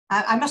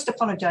I must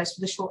apologize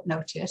for the short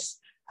notice.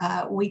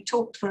 We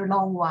talked for a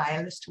long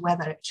while as to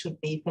whether it should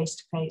be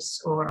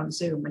face-to-face or on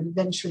Zoom, and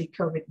eventually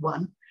COVID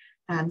won.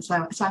 And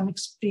so I'm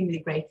extremely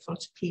grateful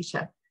to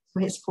Peter for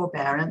his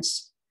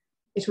forbearance.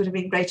 It would have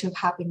been great to have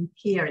had him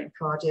here in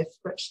Cardiff,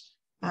 but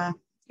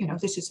you know,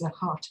 this is the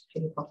heart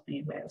of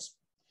paleobotany in Wales.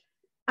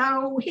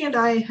 He and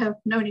I have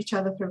known each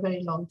other for a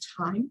very long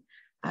time,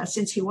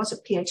 since he was a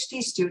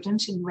PhD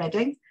student in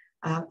Reading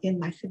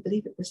in, I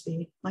believe it was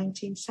the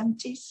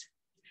 1970s.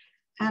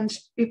 And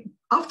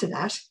after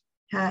that,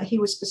 he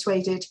was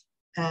persuaded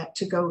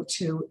to go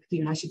to the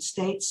United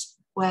States,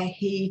 where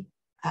he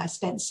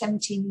spent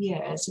 17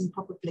 years in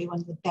probably one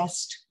of the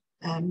best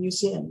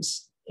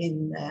museums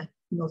in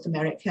North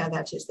America,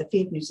 that is the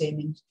Field Museum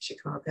in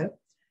Chicago.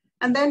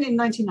 And then in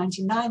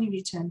 1999, he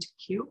returned to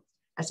Kew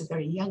as a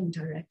very young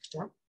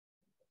director,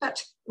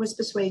 but was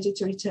persuaded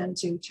to return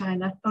to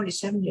China only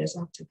 7 years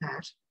after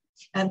that.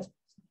 And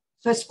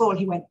first of all,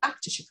 he went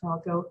back to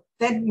Chicago,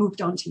 then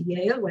moved on to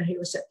Yale, where he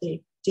was at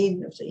the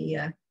Dean of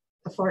the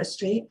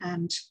Forestry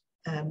and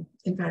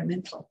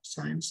Environmental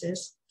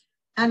Sciences,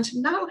 and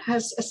now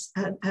has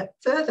a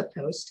further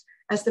post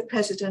as the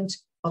president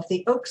of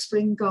the Oak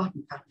Spring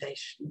Garden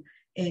Foundation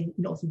in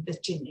Northern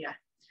Virginia.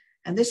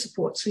 And this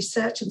supports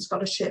research and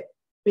scholarship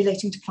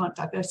relating to plant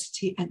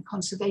diversity and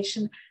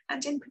conservation,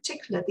 and in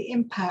particular, the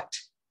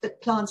impact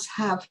that plants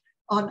have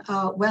on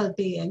our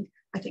well-being,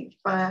 I think,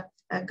 via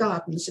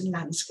gardens and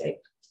landscape.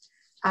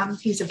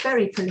 He's a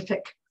very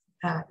prolific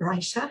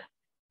writer,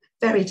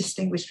 very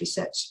distinguished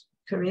research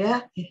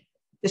career.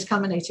 This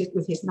culminated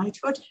with his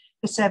knighthood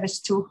for service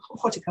to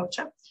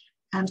horticulture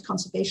and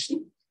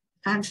conservation,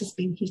 and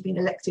he's been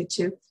elected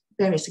to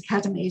various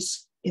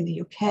academies in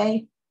the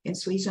UK, in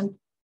Sweden,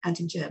 and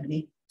in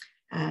Germany,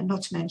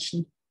 not to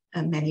mention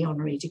many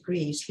honorary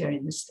degrees here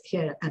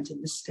and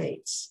in the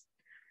States.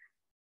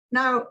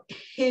 Now,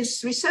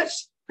 his research,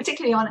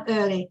 particularly on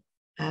early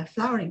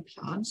flowering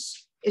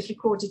plants, is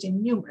recorded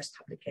in numerous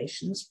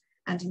publications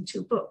and in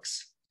 2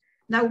 books.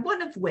 Now,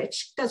 one of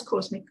which does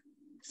cause me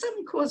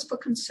some cause for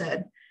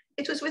concern.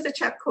 It was with a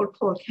chap called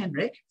Paul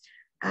Kenrick,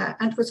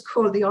 and was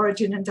called The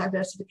Origin and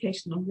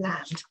Diversification on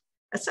Land,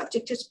 a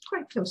subject that's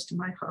quite close to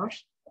my heart,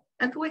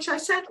 and for which I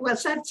said, well,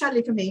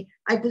 sadly for me,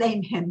 I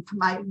blame him for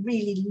my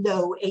really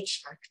low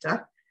H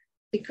factor,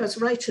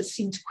 because writers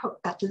seem to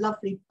quote that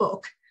lovely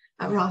book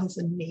rather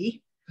than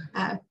me.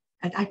 And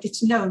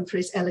it's known for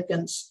its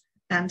elegance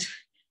and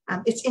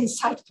its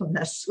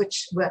insightfulness,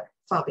 which were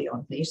far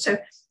beyond me. So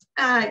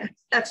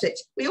that's it.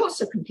 We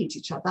also compete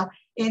each other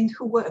in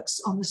who works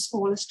on the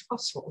smallest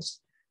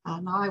fossils.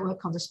 Now I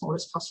work on the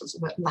smallest fossils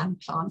of land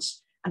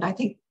plants, and I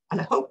think,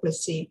 and I hope we'll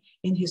see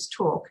in his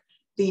talk,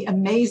 the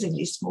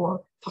amazingly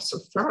small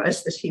fossil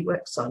flowers that he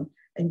works on.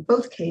 In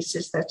both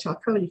cases, they're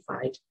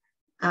charcoalified.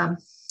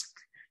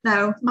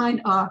 Now,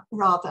 mine are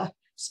rather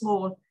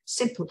small,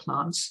 simple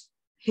plants.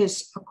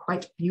 His are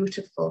quite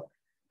beautiful.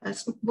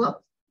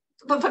 Well,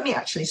 for me,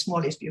 actually,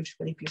 small is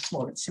beautiful if you're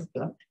small and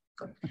simple.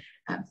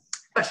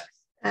 But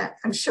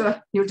I'm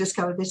sure you'll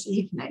discover this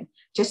evening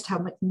just how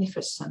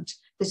magnificent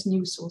this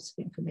new source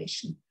of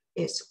information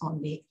is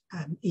on the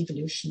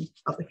evolution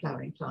of the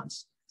flowering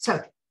plants.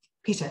 So,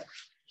 Peter,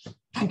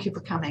 thank you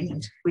for coming,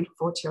 and we look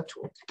forward to your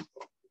talk.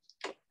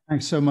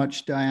 Thanks so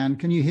much, Diane.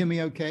 Can you hear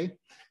me okay?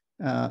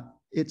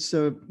 It's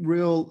a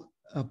real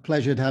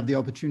pleasure to have the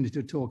opportunity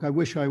to talk. I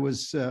wish I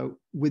was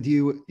with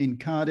you in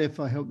Cardiff.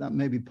 I hope that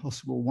may be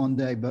possible one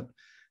day, but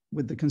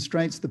with the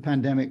constraints of the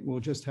pandemic, we'll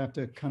just have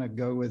to kind of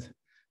go with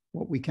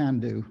what we can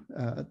do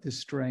at this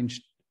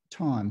strange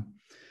time.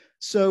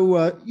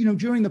 So, you know,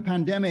 during the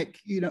pandemic,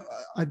 you know,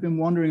 I've been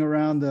wandering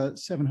around the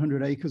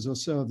 700 acres or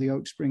so of the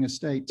Oak Spring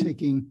estate,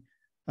 taking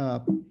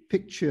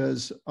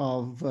pictures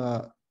of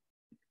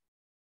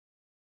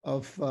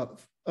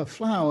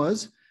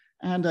flowers.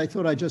 And I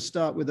thought I'd just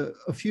start with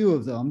a few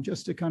of them,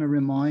 just to kind of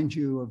remind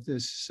you of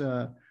this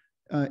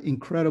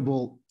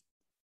incredible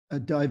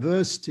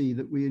diversity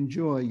that we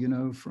enjoy, you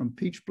know, from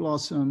peach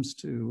blossoms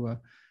to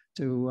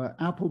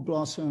apple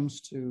blossoms,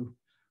 to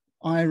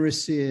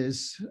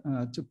irises,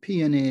 to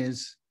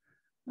peonies,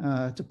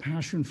 to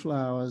passion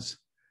flowers.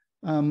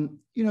 You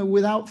know,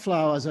 without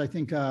flowers, I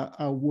think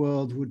our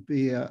world would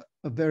be a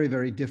very,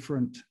 very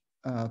different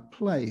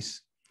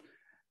place.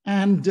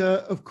 And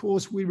of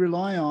course, we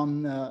rely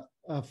on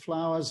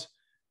flowers,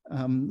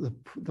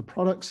 the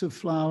products of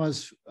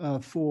flowers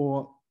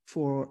for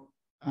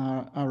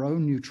our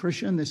own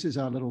nutrition. This is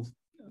our little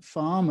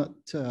farm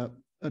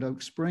at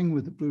Oak Spring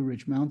with the Blue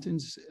Ridge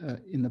Mountains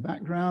in the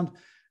background,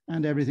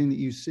 and everything that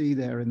you see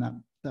there in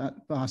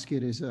that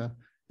basket is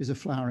a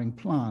flowering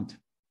plant.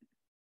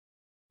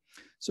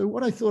 So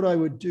what I thought I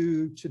would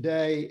do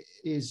today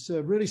is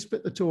really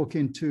split the talk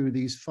into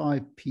these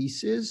 5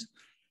 pieces.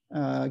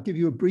 Give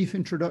you a brief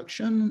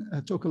introduction,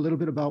 talk a little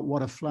bit about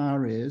what a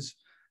flower is,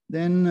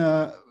 then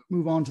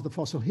move on to the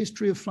fossil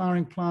history of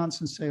flowering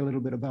plants and say a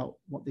little bit about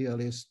what the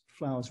earliest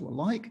flowers were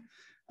like,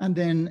 and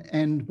then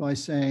end by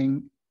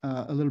saying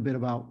a little bit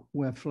about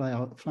where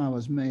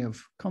flowers may have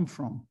come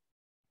from.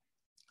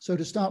 So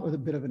to start with a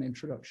bit of an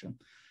introduction.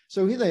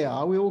 So here they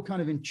are. We all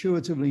kind of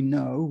intuitively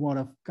know what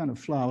a kind of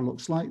flower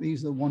looks like.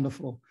 These are the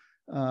wonderful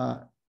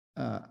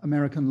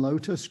American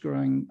lotus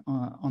growing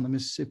on the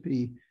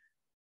Mississippi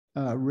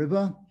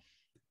River.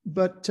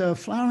 But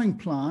flowering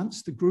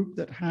plants, the group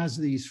that has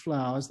these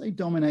flowers, they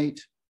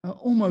dominate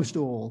almost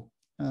all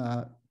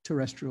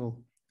terrestrial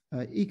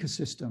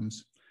ecosystems.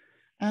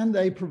 And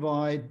they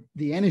provide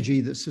the energy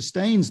that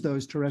sustains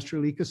those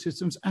terrestrial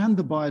ecosystems and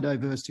the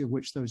biodiversity of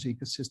which those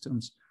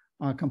ecosystems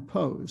are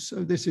composed.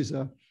 So this is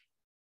a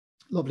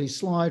lovely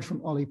slide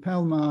from Ollie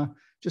Pelmar,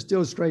 just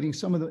illustrating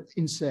some of the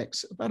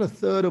insects. About a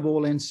third of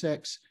all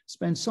insects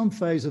spend some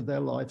phase of their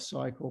life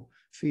cycle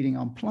feeding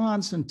on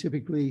plants, and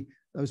typically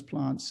those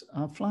plants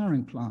are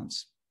flowering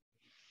plants.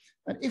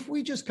 And if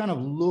we just kind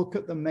of look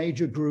at the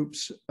major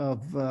groups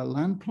of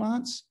land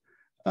plants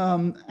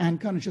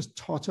and kind of just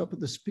tot up at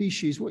the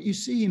species, what you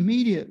see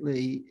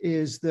immediately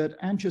is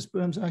that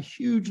angiosperms are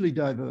hugely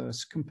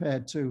diverse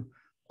compared to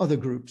other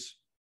groups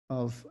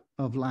of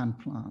land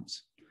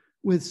plants,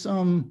 with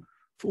some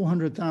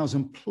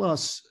 400,000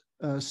 plus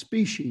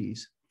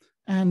species.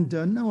 And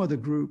no other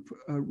group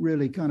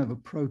really kind of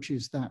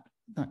approaches that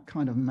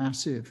kind of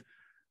massive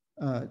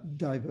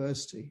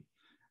diversity.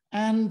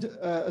 And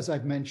as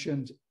I've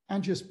mentioned,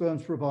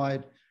 angiosperms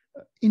provide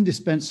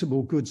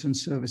indispensable goods and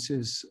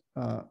services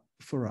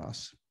for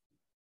us.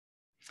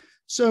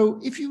 So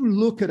if you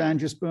look at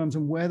angiosperms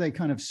and where they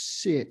kind of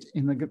sit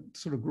in the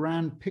sort of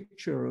grand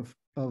picture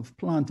of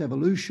plant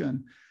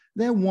evolution,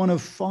 they're one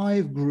of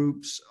 5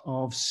 groups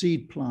of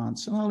seed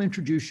plants. And I'll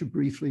introduce you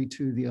briefly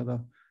to the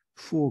other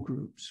 4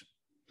 groups.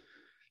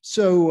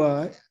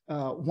 So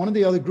one of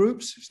the other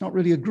groups, it's not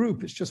really a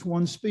group, it's just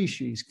one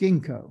species,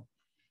 ginkgo.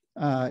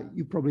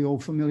 You're probably all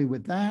familiar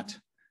with that.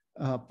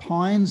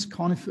 Pines,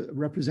 conifer,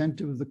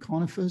 representative of the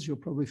conifers. You're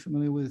probably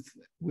familiar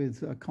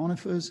with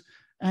conifers.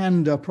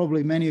 And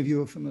probably many of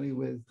you are familiar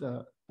with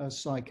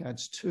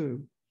cycads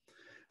too.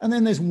 And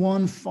then there's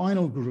one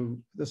final group,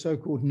 the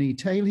so-called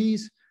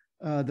Nitales,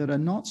 that are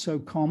not so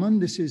common.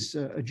 This is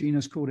a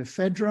genus called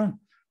ephedra,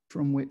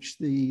 from which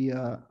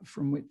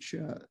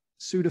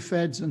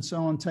pseudofeds and so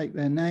on take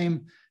their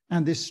name.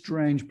 And this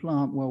strange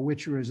plant,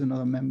 welwitschia, is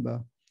another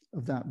member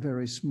of that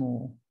very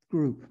small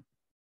group.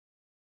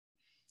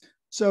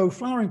 So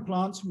flowering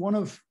plants, one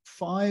of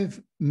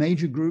 5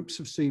 major groups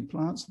of seed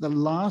plants. The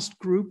last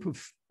group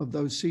of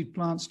those seed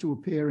plants to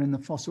appear in the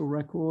fossil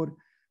record,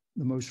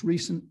 the most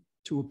recent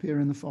to appear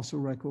in the fossil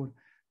record,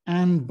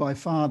 and by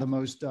far the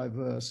most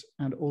diverse,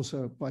 and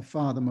also by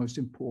far the most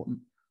important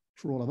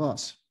for all of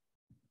us.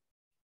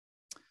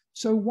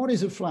 So what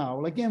is a flower?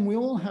 Well, again, we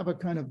all have a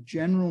kind of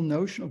general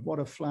notion of what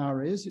a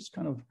flower is. It's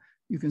kind of,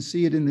 you can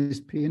see it in this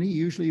peony.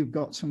 Usually you've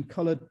got some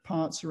colored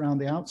parts around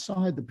the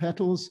outside, the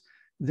petals,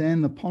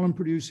 then the pollen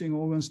producing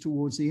organs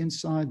towards the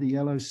inside, the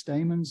yellow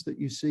stamens that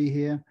you see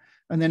here,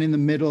 and then in the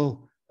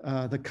middle,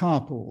 the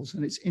carpels,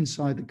 and it's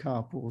inside the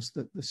carpels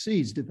that the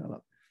seeds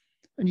develop.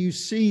 And you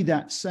see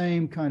that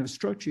same kind of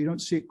structure. You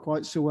don't see it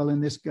quite so well in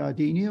this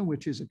gardenia,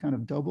 which is a kind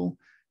of double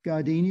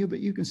gardenia,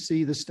 but you can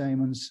see the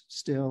stamens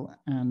still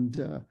and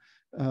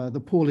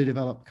the poorly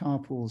developed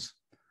carpels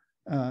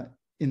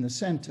in the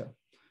center.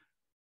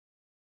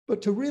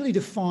 But to really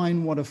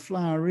define what a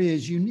flower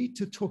is, you need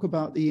to talk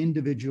about the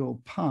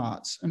individual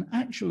parts. And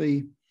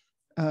actually,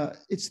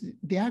 it's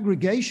the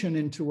aggregation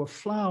into a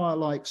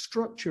flower-like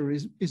structure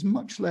is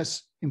much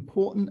less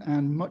important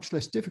and much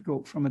less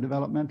difficult from a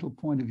developmental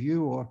point of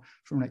view or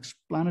from an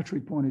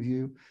explanatory point of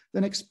view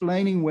than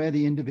explaining where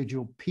the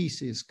individual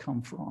pieces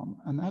come from.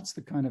 And that's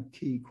the kind of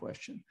key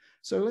question.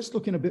 So let's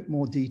look in a bit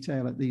more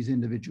detail at these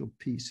individual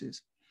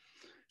pieces.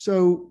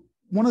 So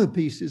one of the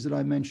pieces that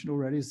I mentioned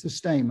already is the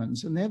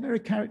stamens, and they're very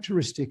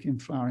characteristic in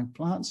flowering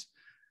plants.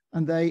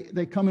 And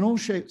they come in all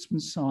shapes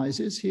and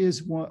sizes.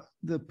 Here's what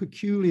the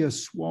peculiar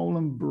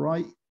swollen,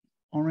 bright,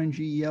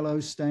 orangey yellow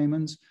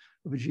stamens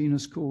of a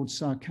genus called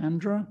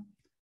Sarcandra.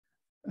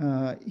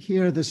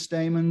 Here are the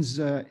stamens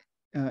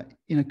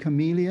in a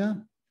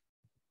camellia.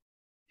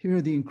 Here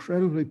are the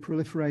incredibly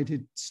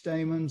proliferated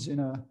stamens in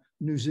a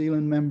New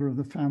Zealand member of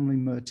the family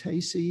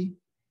Myrtaceae.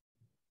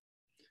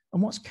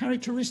 And what's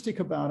characteristic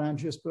about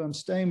angiosperm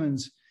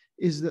stamens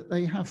is that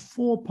they have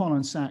 4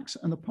 pollen sacs,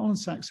 and the pollen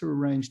sacs are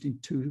arranged in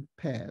 2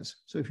 pairs.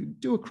 So if you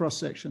do a cross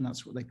section,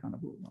 that's what they kind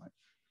of look like.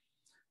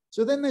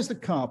 So then there's the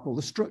carpel,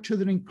 the structure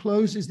that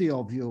encloses the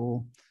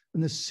ovule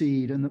and the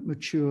seed and that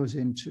matures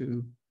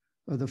into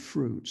the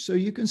fruit. So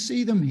you can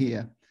see them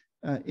here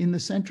in the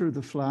center of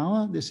the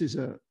flower. This is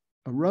a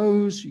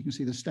rose. You can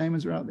see the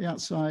stamens are out the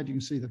outside. You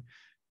can see the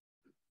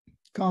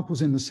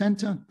carpels in the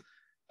center.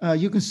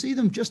 You can see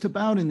them just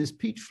about in this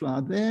peach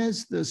flower.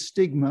 There's the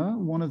stigma,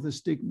 one of the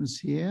stigmas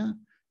here,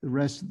 the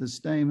rest of the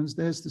stamens.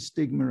 There's the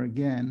stigma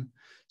again.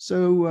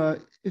 So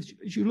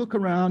if you look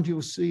around,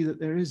 you'll see that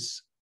there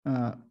is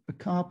a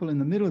carpel in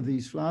the middle of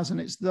these flowers,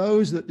 and it's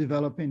those that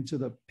develop into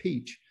the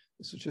peach.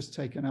 This was just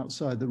taken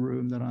outside the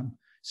room that I'm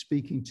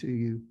speaking to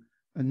you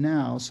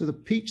now. So the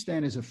peach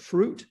then is a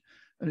fruit,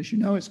 and as you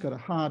know, it's got a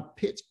hard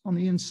pit on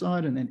the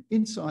inside, and then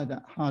inside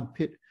that hard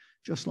pit,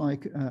 just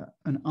like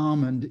an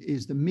almond,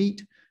 is the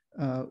meat.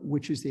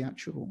 which is the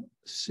actual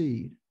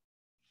seed.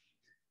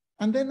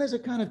 And then there's a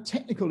kind of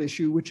technical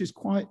issue, which is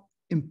quite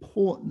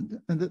important,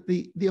 and that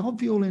the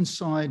ovule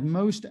inside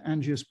most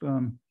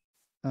angiosperm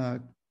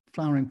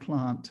flowering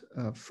plant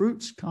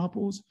fruits,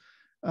 carpels,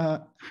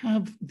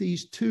 have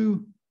these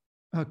two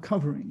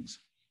coverings.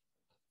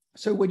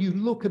 So when you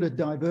look at a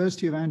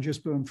diversity of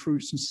angiosperm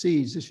fruits and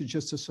seeds, this is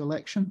just a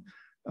selection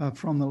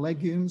from the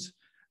legumes.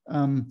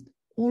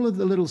 All of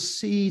the little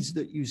seeds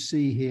that you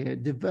see here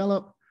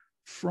develop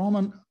from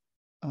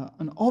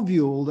an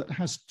ovule that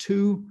has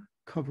two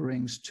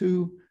coverings,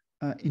 two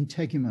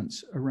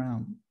integuments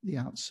around the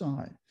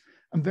outside.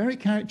 And very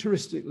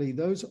characteristically,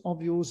 those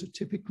ovules are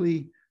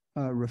typically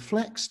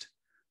reflexed,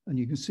 and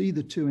you can see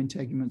the two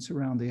integuments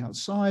around the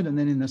outside. And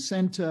then in the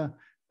center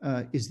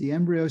is the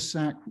embryo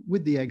sac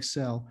with the egg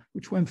cell,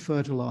 which when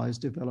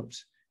fertilized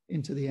develops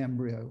into the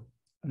embryo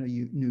and a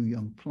new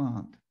young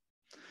plant.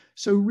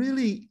 So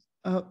really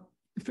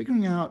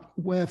figuring out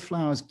where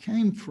flowers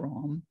came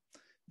from,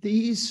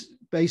 these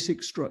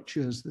basic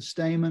structures, the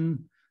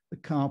stamen, the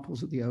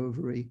carpels of the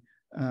ovary,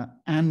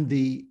 and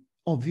the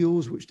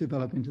ovules which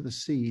develop into the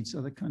seeds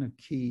are the kind of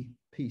key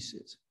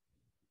pieces.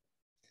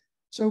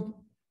 So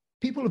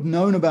people have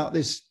known about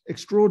this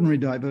extraordinary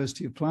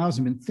diversity of flowers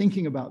and been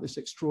thinking about this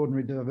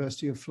extraordinary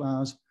diversity of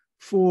flowers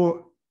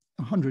for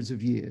hundreds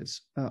of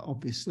years,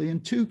 obviously.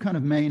 And two kind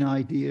of main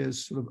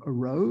ideas sort of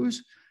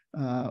arose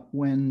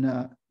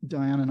when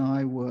Diane and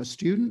I were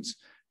students.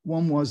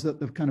 One was that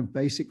the kind of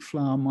basic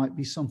flower might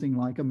be something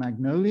like a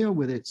magnolia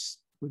with its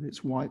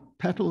white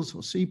petals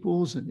or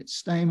sepals and its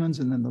stamens,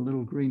 and then the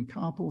little green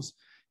carpels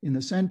in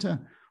the center.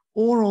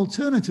 Or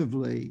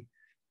alternatively,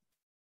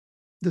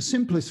 the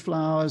simplest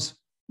flowers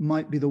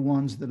might be the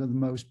ones that are the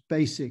most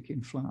basic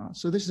in flower.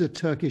 So this is a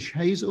Turkish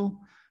hazel,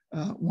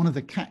 one of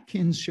the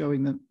catkins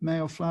showing the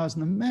male flowers.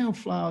 And the male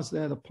flowers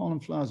there, the pollen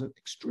flowers, are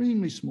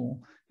extremely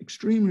small,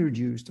 extremely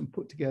reduced and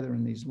put together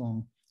in these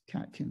long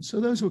catkins. So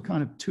those were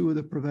kind of two of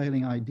the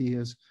prevailing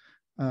ideas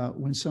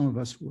when some of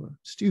us were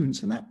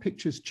students. And that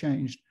picture's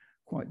changed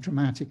quite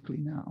dramatically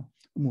now.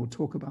 And we'll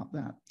talk about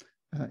that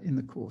in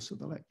the course of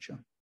the lecture.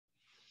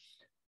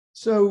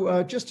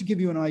 So just to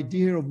give you an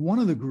idea of one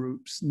of the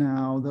groups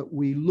now that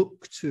we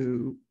look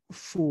to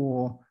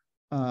for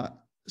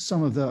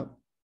some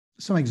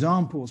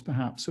examples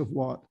perhaps of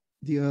what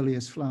the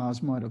earliest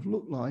flowers might have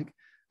looked like,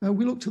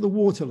 we look to the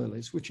water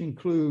lilies, which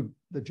include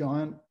the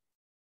giant,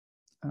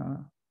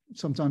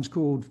 sometimes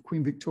called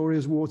Queen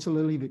Victoria's water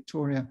lily,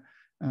 Victoria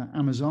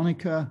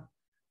amazonica,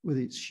 with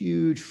its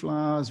huge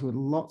flowers with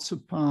lots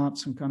of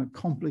parts and kind of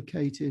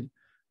complicated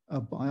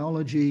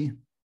biology.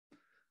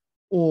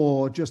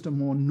 Or just a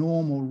more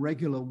normal,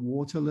 regular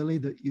water lily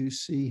that you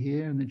see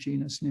here in the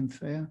genus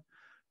Nymphea.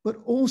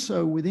 But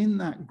also within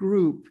that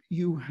group,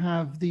 you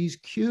have these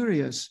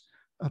curious,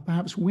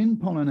 perhaps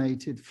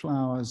wind-pollinated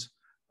flowers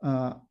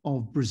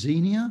of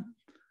Brasinia.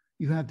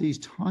 You have these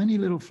tiny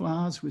little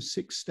flowers with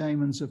 6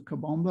 stamens of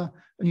Carbomba,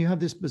 and you have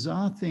this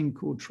bizarre thing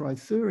called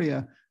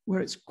Trithuria,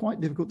 where it's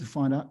quite difficult to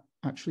find out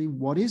actually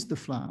what is the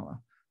flower,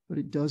 but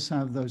it does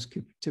have those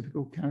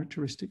typical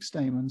characteristic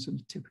stamens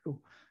and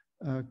typical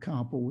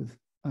carpel with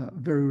a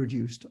very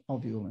reduced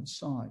ovule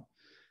inside.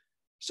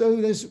 So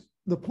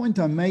the point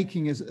I'm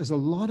making is there's a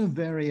lot of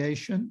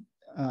variation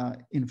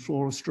in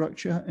floral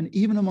structure, and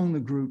even among the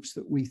groups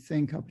that we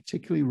think are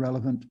particularly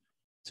relevant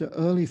to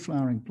early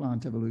flowering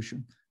plant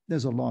evolution,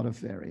 there's a lot of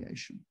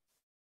variation.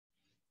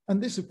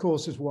 And this, of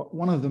course, is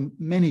one of the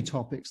many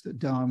topics that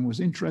Darwin was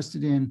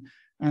interested in,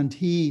 and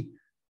he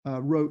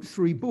wrote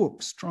 3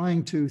 books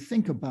trying to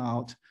think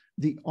about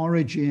the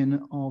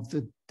origin of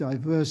the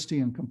diversity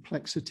and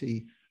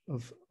complexity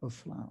of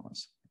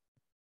flowers.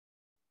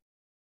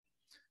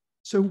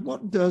 So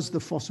what does the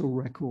fossil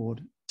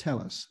record tell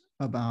us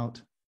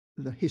about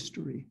the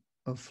history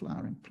of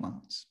flowering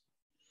plants?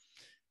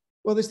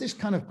 Well, there's this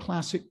kind of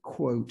classic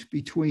quote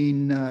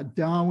between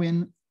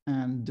Darwin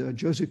and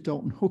Joseph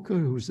Dalton Hooker,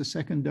 who was the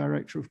second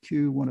director of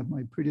Kew, one of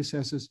my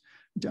predecessors.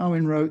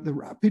 Darwin wrote, "The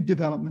rapid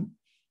development,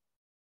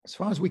 as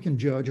far as we can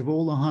judge, of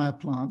all the higher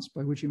plants,"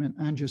 by which he meant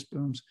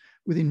angiosperms,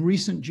 "within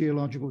recent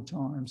geological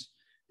times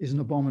is an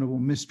abominable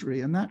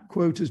mystery." And that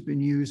quote has been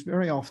used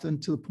very often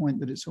to the point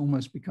that it's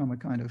almost become a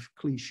kind of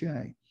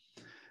cliche.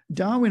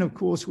 Darwin, of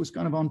course, was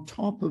kind of on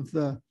top of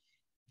the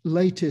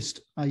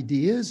latest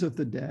ideas of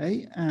the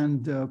day,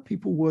 and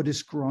people were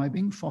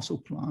describing fossil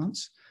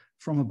plants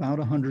from about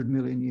 100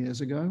 million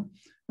years ago.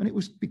 And it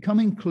was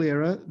becoming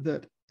clearer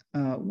that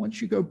once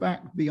you go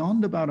back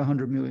beyond about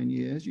 100 million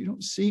years, you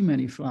don't see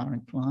many flowering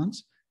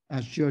plants,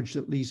 as judged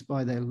at least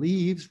by their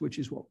leaves, which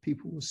is what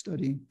people were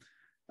studying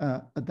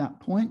at that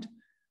point.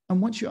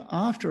 And once you're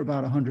after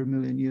about 100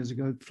 million years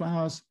ago,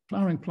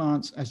 flowering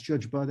plants, as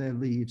judged by their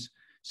leaves,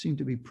 seem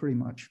to be pretty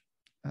much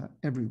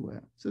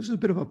everywhere. So this is a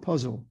bit of a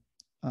puzzle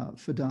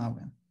for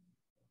Darwin.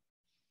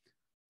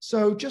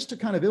 So just to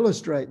kind of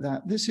illustrate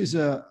that, this is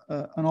an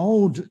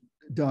old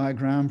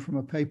diagram from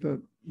a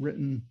paper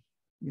written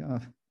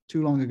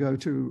too long ago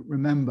to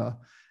remember.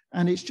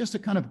 And it's just a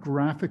kind of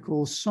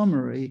graphical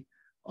summary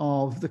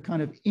of the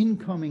kind of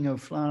incoming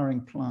of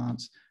flowering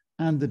plants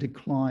and the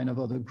decline of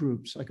other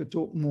groups. I could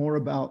talk more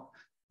about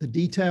the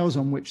details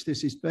on which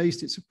this is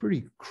based. It's a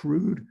pretty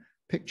crude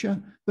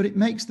picture, but it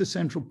makes the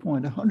central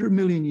point. 100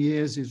 million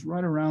years is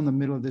right around the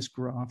middle of this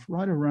graph,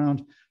 right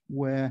around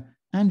where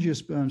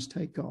angiosperms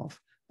take off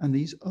and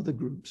these other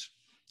groups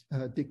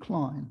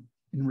decline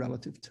in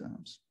relative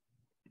terms.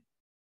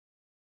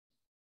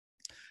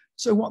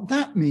 So what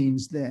that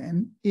means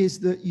then is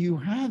that you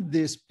have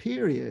this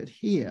period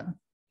here,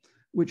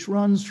 which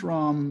runs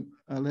from,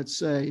 let's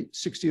say,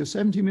 60 or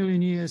 70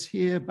 million years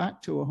here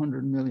back to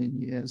 100 million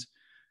years,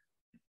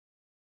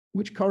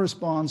 which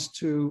corresponds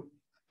to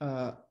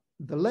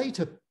the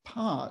later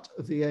part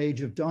of the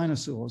age of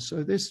dinosaurs.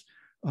 So this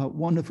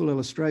wonderful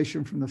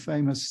illustration from the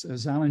famous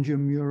Zallinger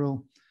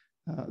mural,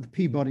 the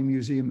Peabody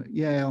Museum at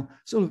Yale,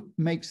 sort of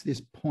makes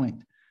this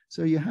point.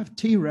 So you have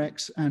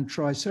T-Rex and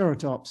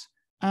Triceratops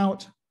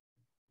out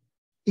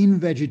in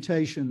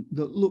vegetation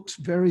that looks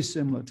very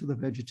similar to the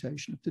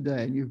vegetation of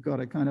today. And you've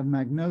got a kind of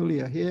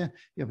magnolia here,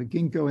 you have a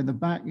ginkgo in the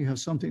back, you have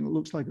something that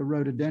looks like a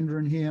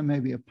rhododendron here,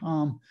 maybe a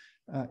palm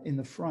in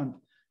the front.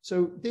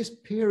 So this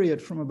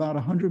period from about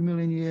 100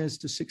 million years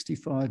to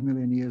 65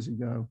 million years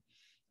ago,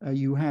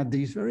 you had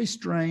these very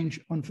strange,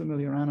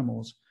 unfamiliar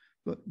animals,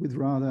 but with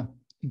rather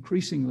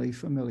increasingly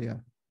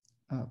familiar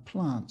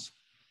plants.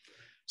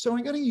 So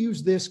I'm going to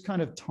use this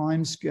kind of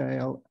time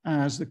scale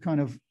as the kind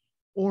of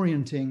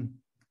orienting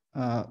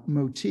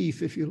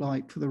motif, if you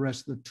like, for the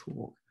rest of the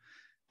talk.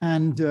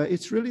 And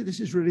this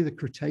is really the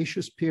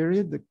Cretaceous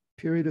period, the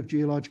period of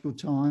geological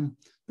time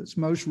that's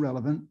most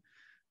relevant,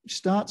 which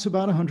starts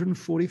about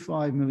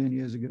 145 million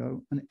years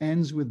ago and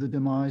ends with the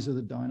demise of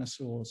the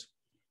dinosaurs,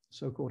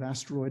 so-called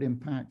asteroid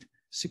impact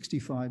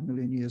 65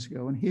 million years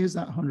ago. And here's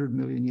that 100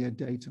 million year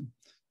datum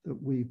that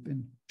we've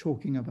been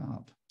talking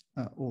about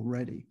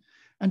already.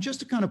 And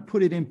just to kind of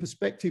put it in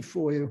perspective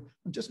for you,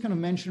 I'm just going to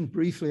mention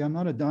briefly, I'm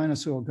not a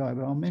dinosaur guy,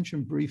 but I'll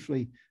mention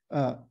briefly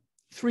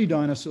 3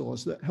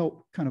 dinosaurs that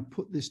help kind of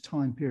put this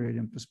time period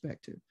in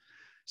perspective.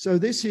 So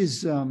this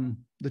is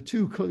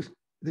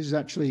this is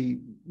actually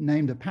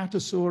named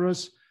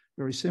Apatosaurus,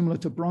 very similar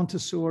to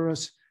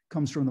Brontosaurus,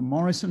 comes from the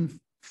Morrison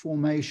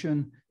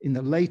Formation in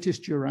the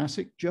latest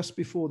Jurassic, just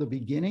before the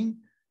beginning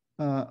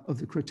of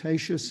the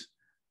Cretaceous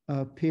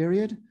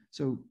period.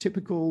 So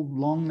typical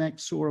long-necked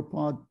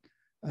sauropod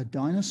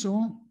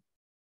dinosaur.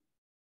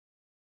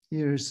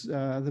 Here's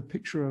the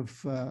picture of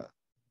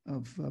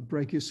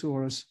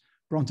Brachiosaurus,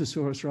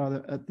 Brontosaurus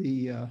rather, at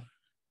the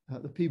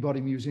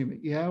Peabody Museum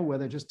at Yale, where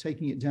they're just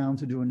taking it down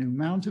to do a new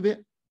mount of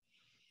it.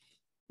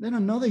 Then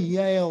another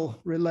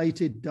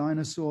Yale-related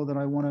dinosaur that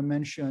I want to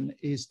mention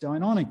is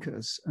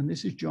Deinonychus, and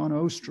this is John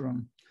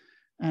Ostrom.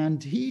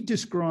 And he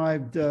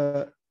described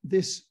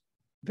this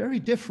very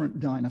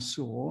different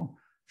dinosaur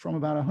from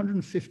about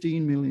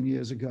 115 million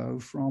years ago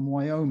from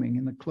Wyoming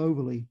in the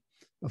Clovelly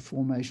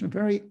Formation, a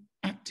very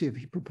active,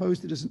 he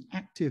proposed it as an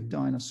active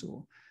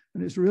dinosaur.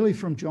 And it's really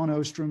from John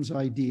Ostrom's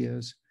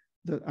ideas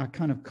that our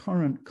kind of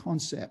current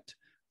concept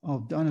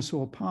of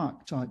dinosaur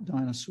park type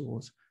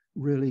dinosaurs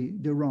really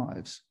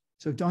derives.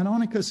 So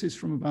Deinonychus is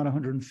from about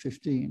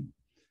 115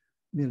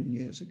 million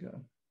years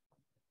ago.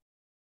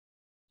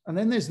 And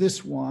then there's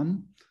this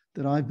one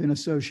that I've been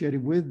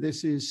associated with.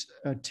 This is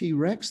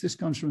T-Rex. This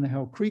comes from the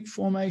Hell Creek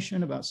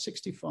Formation about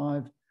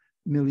 65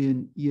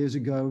 million years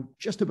ago,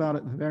 just about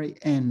at the very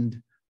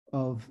end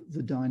of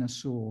the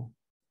dinosaur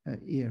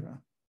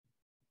era.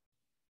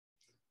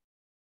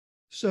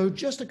 So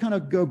just to kind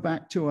of go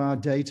back to our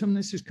datum,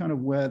 this is kind of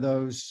where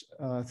those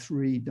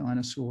 3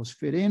 dinosaurs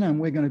fit in, and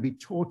we're going to be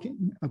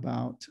talking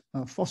about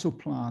fossil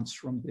plants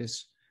from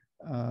this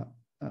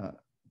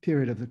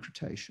period of the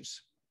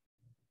Cretaceous.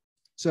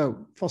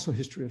 So fossil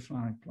history of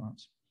flowering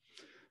plants.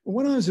 Well,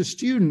 when I was a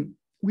student,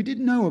 we did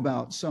know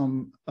about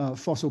some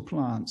fossil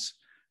plants.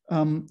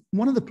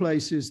 One of the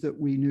places that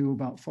we knew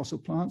about fossil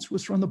plants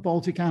was from the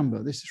Baltic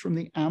amber. This is from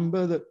the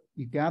amber that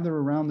you gather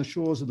around the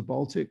shores of the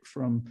Baltic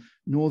from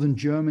northern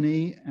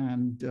Germany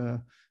and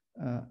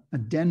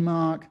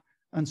Denmark,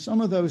 and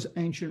some of those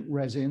ancient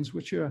resins,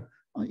 which are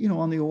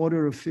on the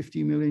order of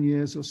 50 million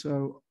years or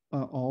so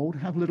old,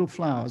 have little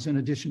flowers in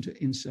addition to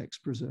insects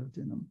preserved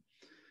in them.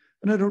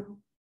 And at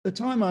the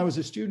time I was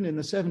a student in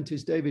the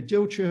 70s, David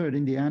Dilcher at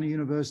Indiana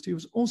University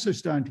was also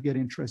starting to get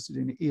interested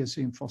in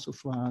Eocene fossil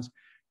flowers,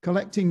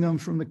 collecting them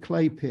from the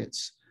clay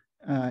pits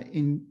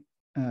in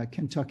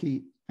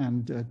Kentucky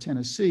and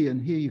Tennessee.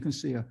 And here you can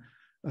see a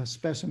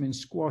specimen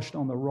squashed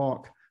on the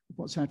rock,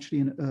 what's actually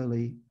an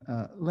early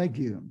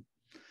legume.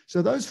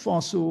 So those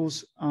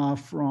fossils are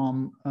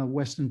from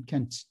Western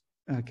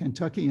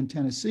Kentucky and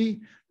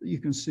Tennessee that you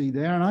can see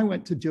there. And I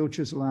went to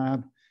Dilcher's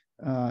lab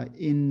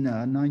in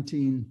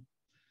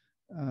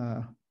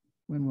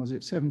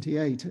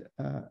 78,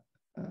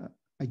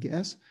 I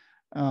guess,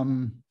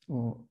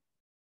 or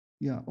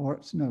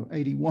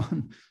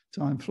 81,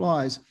 time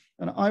flies.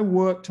 And I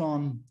worked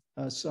on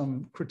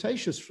some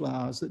Cretaceous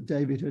flowers that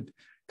David had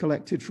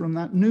collected from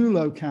that new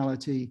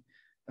locality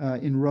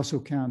in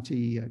Russell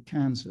County,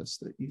 Kansas,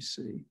 that you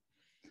see.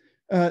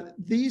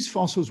 These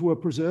fossils were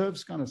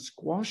preserved, kind of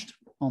squashed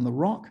on the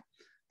rock.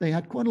 they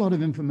had quite a lot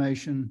of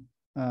information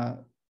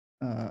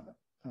to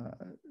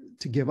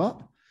give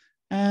up.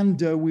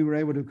 And we were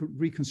able to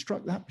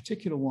reconstruct that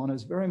particular one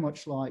as very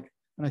much like,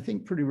 and I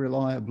think pretty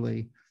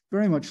reliably,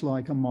 very much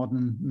like a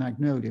modern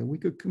magnolia. We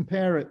could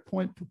compare it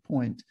point for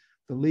point,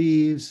 the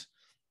leaves,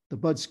 the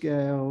bud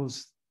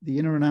scales, the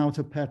inner and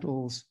outer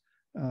petals,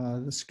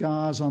 the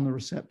scars on the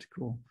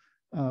receptacle.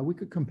 We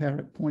could compare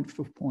it point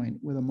for point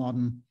with a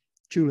modern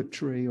tulip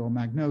tree or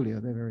magnolia.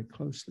 They're very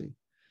closely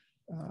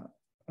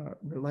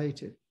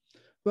related.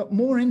 But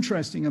more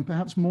interesting and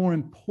perhaps more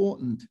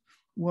important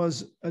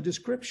was a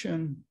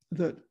description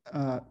that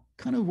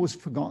kind of was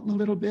forgotten a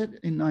little bit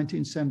in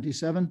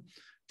 1977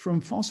 from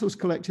fossils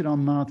collected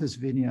on Martha's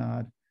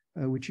Vineyard,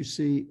 which you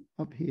see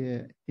up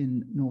here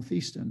in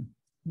northeastern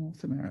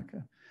North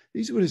America.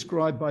 These were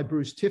described by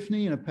Bruce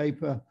Tiffany in a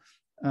paper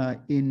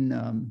in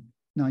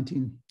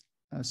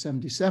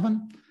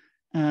 1977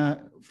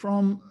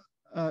 from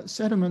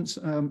sediments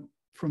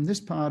from this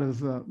part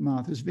of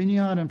Martha's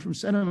Vineyard and from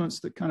sediments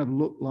that kind of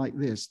look like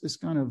this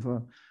kind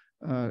of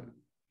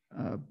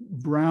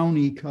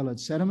browny colored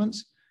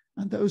sediments.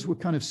 And those were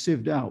kind of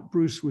sieved out.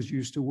 Bruce was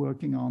used to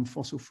working on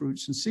fossil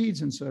fruits and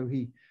seeds. And so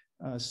he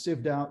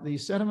sieved out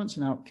these sediments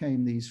and out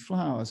came these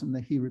flowers, and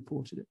he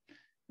reported it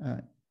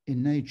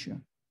in Nature.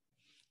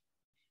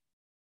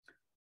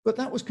 But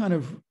that was kind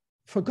of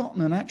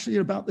forgotten. And actually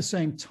at about the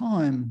same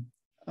time,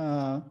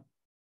 a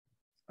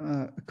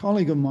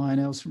colleague of mine,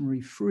 Elsa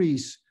Marie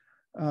Fries,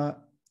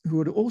 who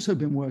had also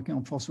been working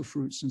on fossil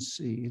fruits and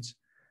seeds,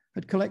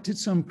 had collected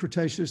some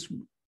Cretaceous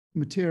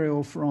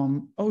material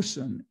from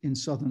Osen in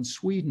southern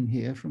Sweden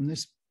here from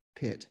this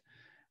pit.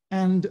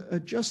 And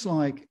just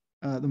like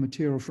the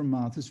material from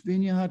Martha's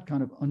Vineyard,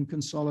 kind of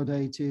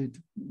unconsolidated,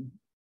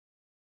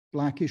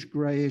 blackish,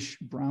 grayish,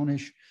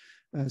 brownish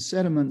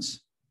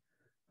sediments.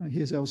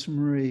 Here's Elsa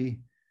Marie.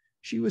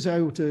 She was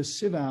able to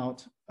sieve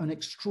out an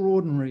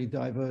extraordinary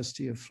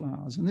diversity of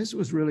flowers. And this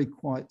was really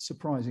quite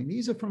surprising.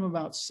 These are from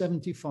about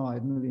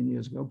 75 million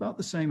years ago, about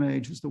the same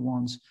age as the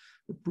ones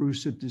that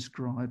Bruce had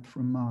described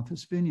from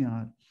Martha's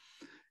Vineyard.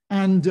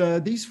 And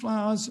these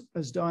flowers,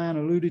 as Diane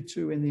alluded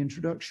to in the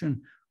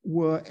introduction,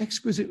 were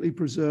exquisitely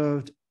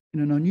preserved in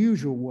an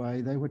unusual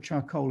way. They were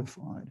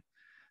charcoalified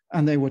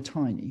and they were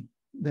tiny.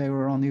 They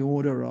were on the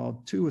order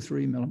of 2 or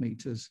 3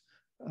 millimeters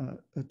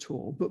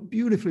tall, but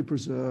beautifully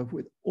preserved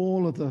with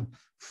all of the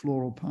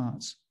floral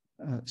parts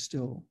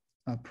still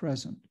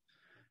present.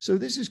 So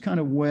this is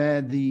kind of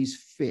where these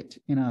fit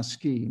in our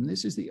scheme.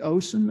 This is the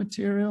Osen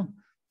material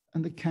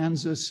and the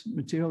Kansas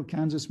material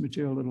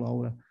a little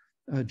older,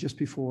 just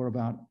before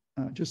about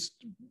a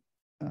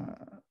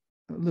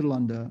little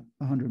under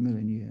 100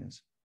 million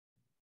years.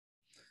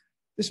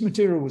 This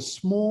material was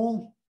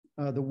small.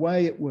 The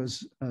way it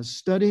was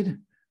studied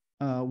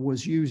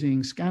was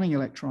using scanning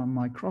electron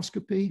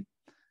microscopy.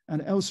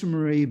 And Elsa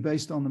Marie,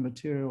 based on the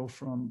material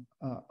from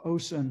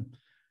Osen,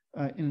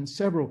 in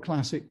several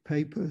classic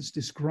papers,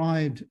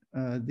 described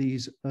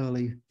these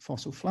early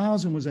fossil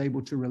flowers and was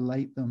able to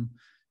relate them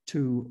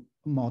to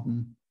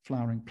modern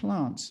flowering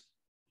plants.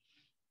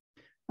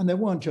 And there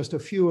weren't just a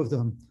few of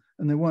them,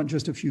 and there weren't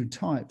just a few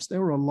types.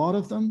 There were a lot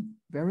of them,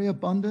 very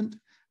abundant,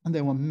 and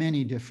there were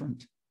many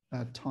different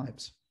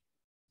types.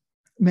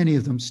 Many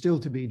of them still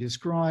to be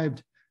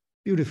described,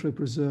 beautifully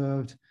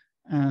preserved,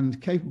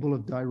 and capable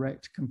of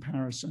direct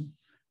comparison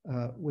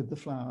with the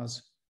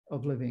flowers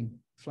of living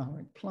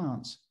flowering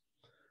plants.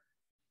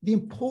 The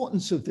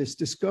importance of this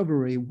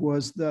discovery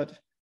was that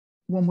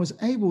one was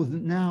able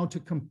now to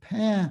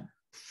compare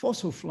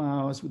fossil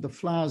flowers with the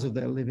flowers of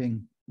their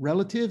living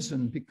relatives,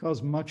 and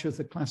because much of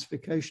the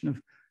classification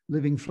of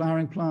living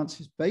flowering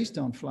plants is based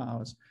on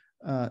flowers,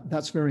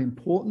 that's very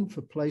important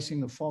for placing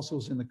the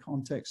fossils in the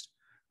context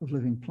of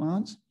living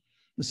plants.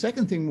 The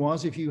second thing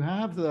was, if you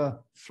have the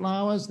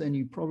flowers, then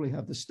you probably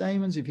have the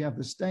stamens. If you have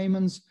the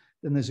stamens,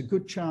 then there's a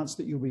good chance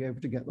that you'll be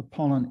able to get the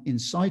pollen in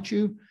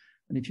situ.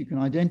 And if you can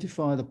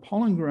identify the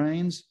pollen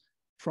grains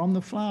from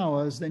the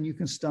flowers, then you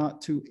can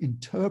start to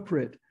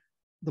interpret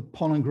the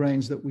pollen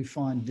grains that we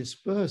find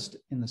dispersed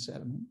in the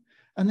sediment.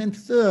 And then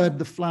third,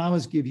 the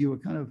flowers give you a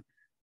kind of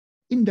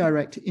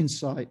indirect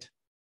insight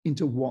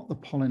into what the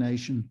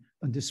pollination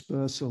and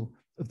dispersal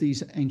of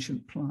these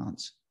ancient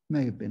plants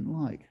may have been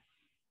like.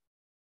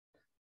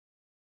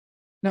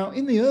 Now,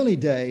 in the early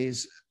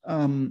days,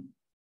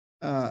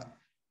 the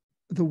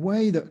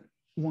way that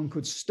one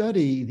could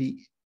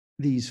study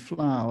these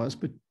flowers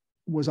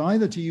was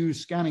either to use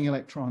scanning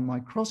electron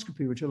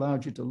microscopy, which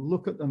allowed you to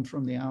look at them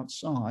from the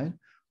outside,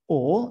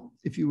 or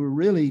if you were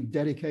really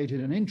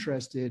dedicated and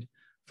interested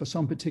for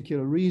some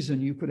particular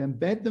reason, you could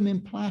embed them in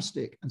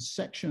plastic and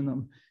section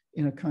them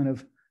in a kind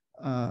of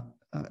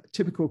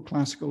typical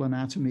classical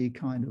anatomy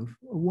kind of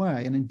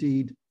way. And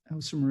indeed,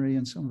 Elsa Marie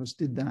and some of us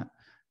did that.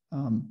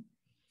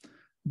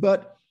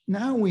 But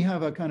now we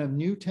have a kind of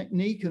new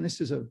technique, and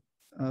this is a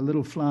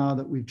little flower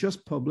that we've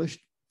just published,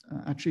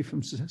 actually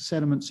from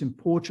sediments in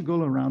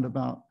Portugal around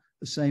about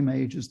the same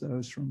age as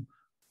those from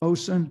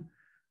Osen.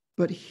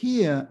 But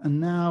here and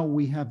now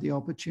we have the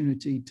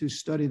opportunity to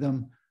study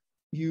them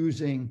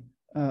using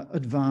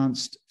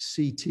advanced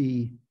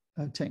CT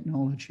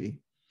technology.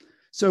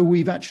 So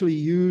we've actually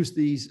used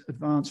these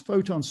advanced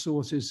photon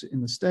sources in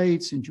the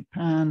States, in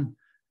Japan,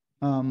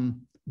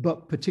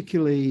 but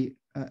particularly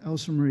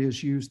Elsa Marie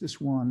has used this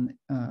one,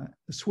 a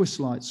Swiss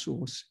light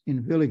source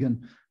in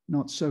Willigen,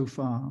 not so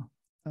far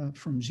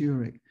from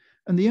Zurich.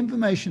 And the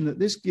information that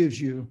this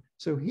gives you,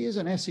 so here's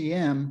an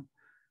SEM,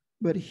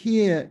 but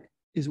here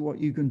is what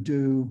you can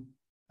do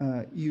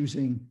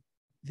using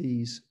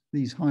these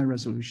high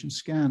resolution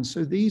scans.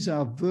 So these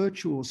are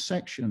virtual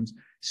sections,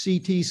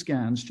 CT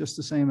scans, just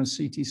the same as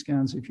CT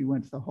scans if you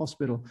went to the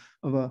hospital,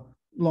 of a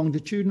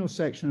longitudinal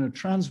section, a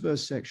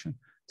transverse section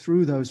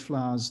through those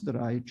flowers that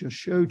I just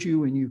showed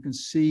you, and you can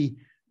see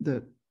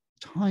the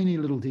tiny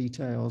little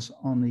details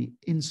on the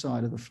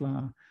inside of the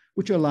flower,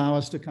 which allow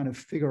us to kind of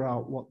figure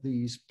out what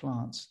these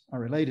plants are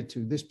related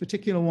to. This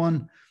particular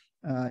one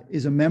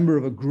is a member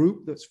of a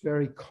group that's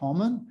very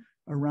common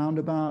around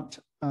about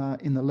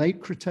in the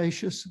late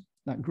Cretaceous.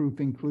 That group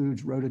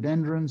includes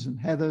rhododendrons and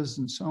heathers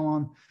and so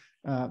on,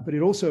 but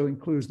it also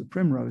includes the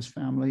primrose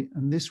family,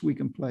 and this we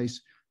can place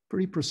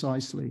pretty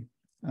precisely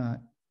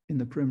in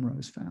the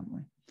primrose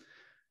family.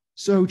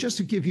 So just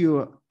to give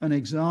you an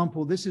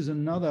example, this is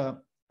another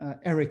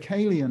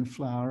ericalian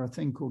flower, a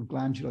thing called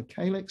glandular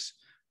calyx.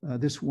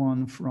 This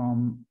one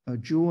from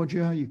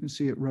Georgia. You can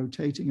see it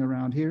rotating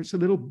around here. It's a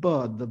little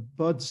bud. The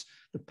buds,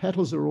 the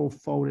petals are all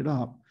folded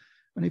up.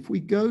 And if we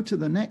go to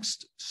the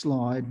next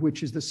slide,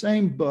 which is the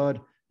same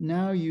bud,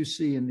 now you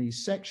see in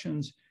these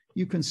sections,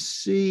 you can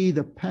see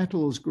the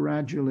petals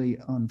gradually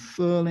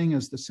unfurling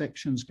as the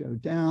sections go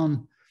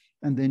down.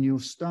 And then you'll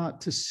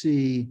start to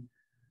see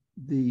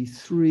the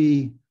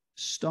three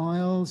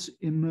styles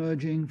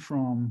emerging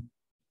from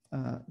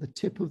the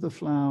tip of the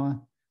flower.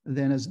 And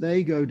then as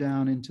they go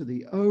down into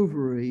the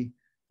ovary,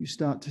 you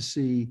start to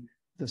see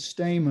the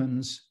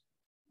stamens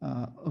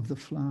of the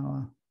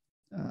flower.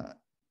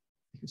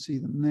 You can see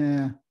them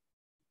there.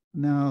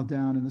 Now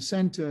down in the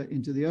center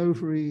into the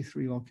ovary,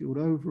 three-loculed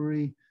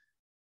ovary,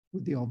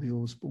 with the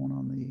ovules borne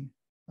on the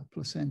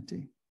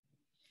placentae.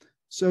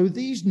 So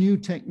these new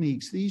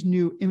techniques, these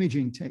new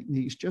imaging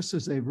techniques, just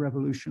as they've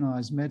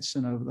revolutionized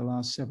medicine over the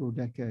last several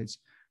decades,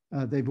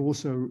 they've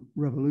also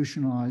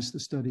revolutionized the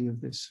study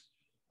of this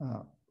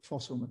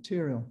fossil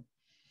material.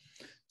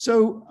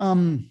 So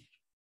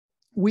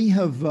we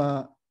have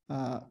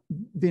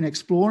been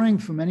exploring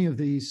for many of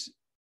these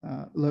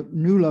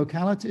new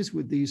localities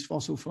with these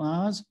fossil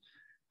flowers.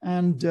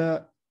 And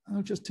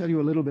I'll just tell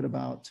you a little bit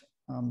about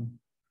the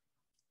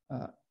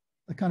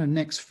kind of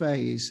next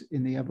phase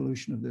in the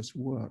evolution of this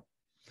work.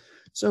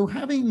 So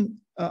having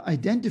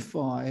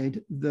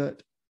identified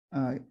that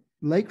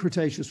late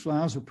Cretaceous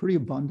flowers were pretty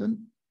abundant,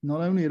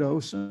 not only at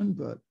Osen,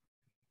 but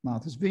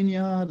Martha's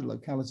Vineyard,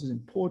 localities in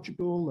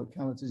Portugal,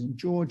 localities in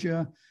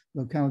Georgia,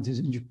 localities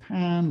in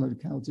Japan,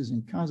 localities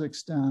in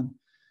Kazakhstan.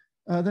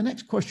 The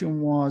next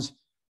question was,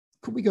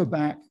 could we go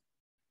back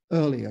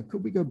earlier?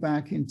 Could we go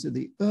back into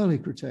the early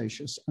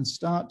Cretaceous and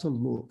start to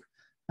look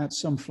at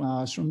some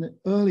flowers from the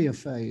earlier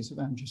phase of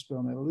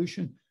angiosperm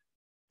evolution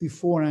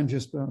before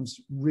angiosperms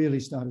really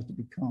started to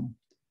become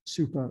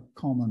super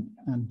common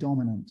and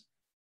dominant?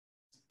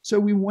 So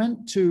we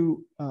went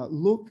to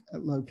look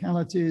at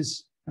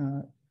localities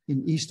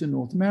in Eastern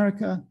North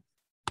America,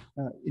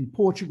 in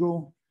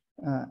Portugal,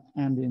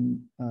 and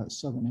in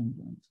Southern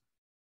England.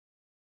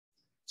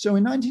 So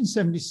in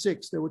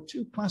 1976, there were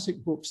two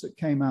classic books that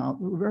came out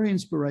that were very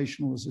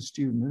inspirational as a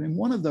student. And in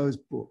one of those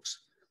books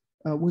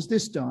was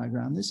this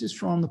diagram. This is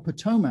from the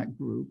Potomac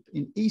group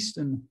in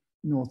Eastern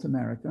North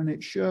America, and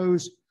it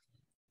shows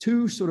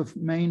two sort of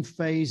main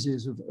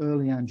phases of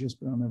early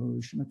angiosperm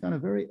evolution, a kind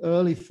of very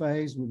early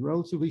phase with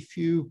relatively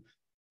few,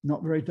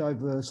 not very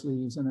diverse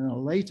leaves, and then a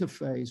later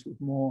phase with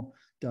more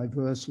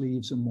diverse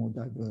leaves and more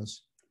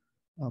diverse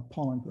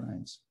pollen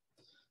grains.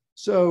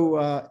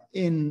 So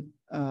in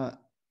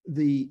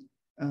the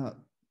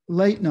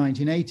late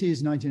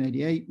 1980s,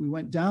 1988, we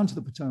went down to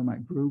the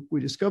Potomac group. We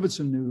discovered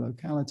some new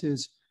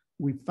localities.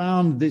 We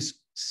found this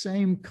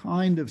same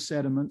kind of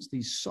sediments,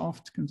 these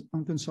soft,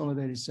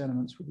 unconsolidated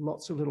sediments with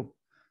lots of little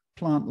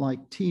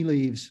plant-like tea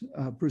leaves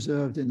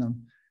preserved in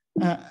them.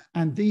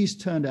 And these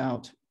turned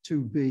out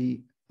to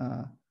be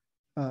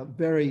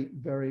very,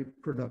 very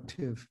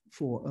productive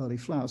for early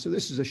flowers. So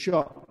this is a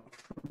shot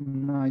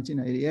from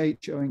 1988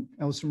 showing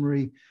Elsa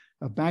Marie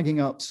bagging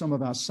up some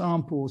of our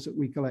samples that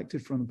we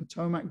collected from the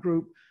Potomac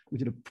group. We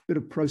did a bit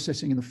of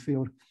processing in the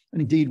field.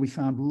 And indeed, we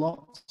found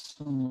lots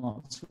and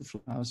lots of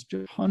flowers,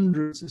 just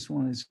hundreds. This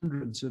one is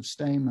hundreds of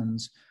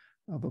stamens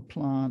of a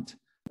plant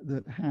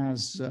that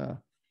has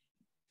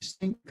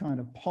distinct kind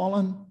of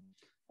pollen,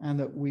 and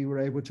that we were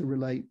able to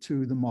relate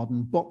to the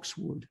modern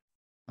boxwood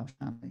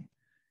family.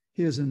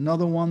 Here's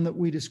another one that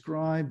we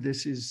described.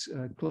 This is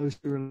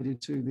closely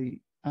related to the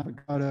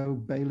avocado,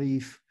 bay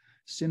leaf,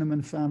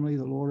 cinnamon family,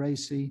 the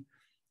Lauraceae.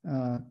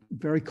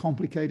 Very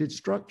complicated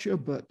structure,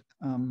 but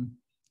a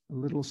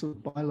little sort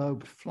of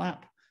bilobed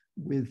flap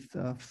with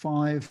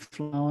 5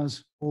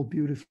 flowers, all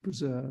beautifully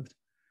preserved.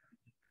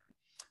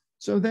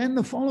 So then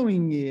the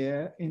following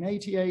year, in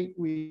 88,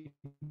 we'd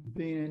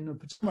been in the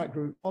Potomac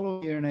group. The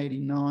following year in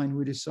 89,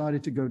 we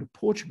decided to go to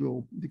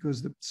Portugal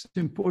because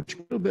in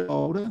Portugal, a little bit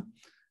older,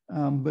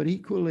 but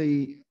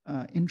equally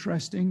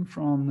interesting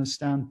from the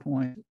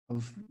standpoint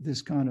of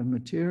this kind of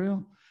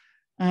material.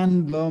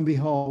 And lo and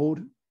behold,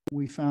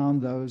 we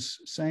found those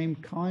same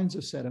kinds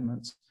of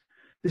sediments.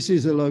 This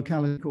is a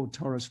locality called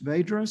Torres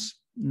Vedras,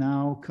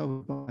 now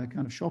covered by a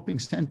kind of shopping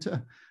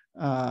center.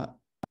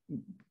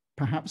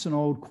 Perhaps an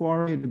old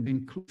quarry that had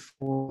been closed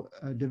for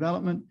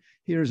development.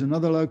 Here is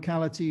another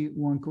locality,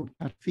 one called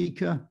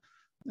Catafica.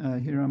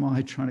 Here am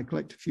I trying to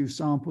collect a few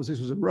samples. This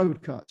was a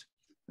road cut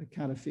at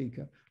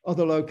Catafica.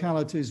 Other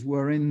localities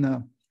were in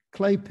the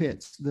clay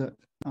pits that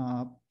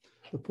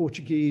the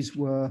Portuguese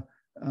were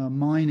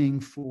mining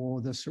for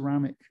the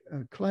ceramic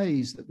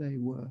clays that they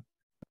were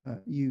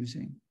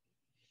using.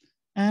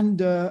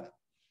 And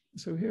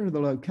so here are the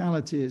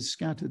localities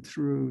scattered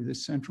through the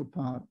central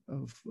part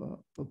of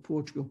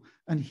Portugal.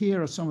 And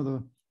here are some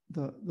of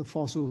the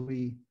fossils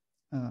we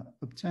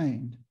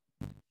obtained.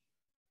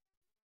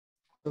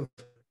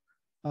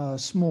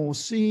 Small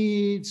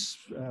seeds,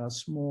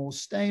 small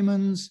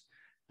stamens,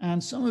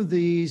 and some of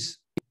these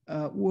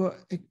were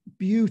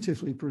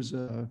beautifully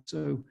preserved.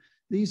 So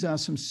these are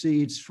some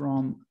seeds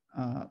from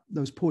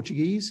those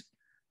Portuguese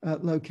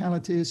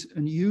localities,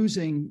 and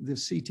using the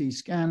CT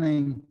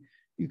scanning,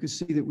 you could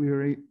see that we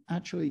were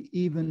actually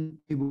even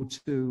able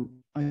to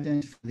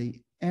identify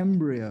the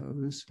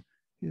embryos.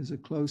 Here's a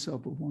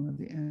close-up of one of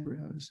the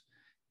embryos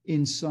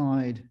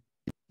inside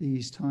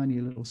these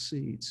tiny little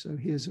seeds. So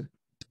here's an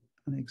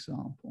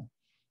example.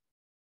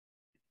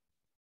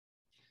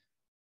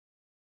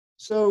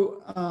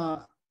 So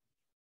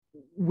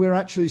we're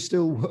actually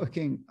still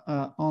working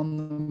on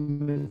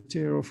the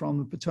material from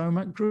the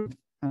Potomac group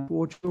in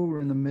Portugal. We're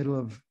in the middle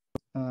of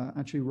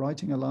actually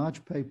writing a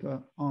large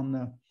paper on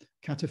the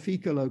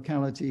Catafica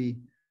locality.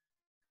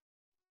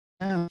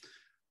 But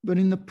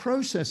in the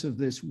process of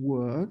this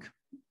work,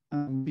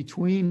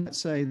 between, let's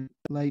say,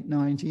 late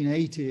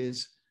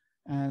 1980s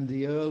and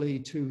the early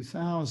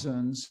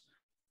 2000s,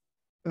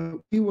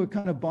 we were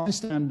kind of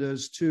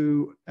bystanders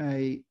to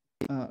a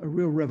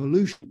real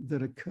revolution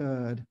that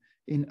occurred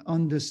in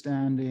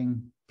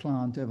understanding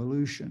plant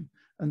evolution.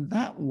 And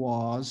that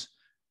was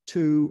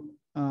to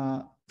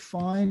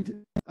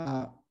find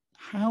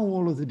how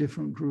all of the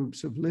different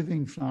groups of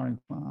living flowering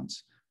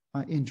plants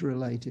are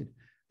interrelated.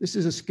 This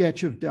is a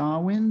sketch of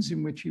Darwin's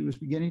in which he was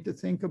beginning to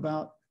think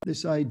about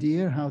this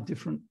idea, how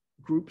different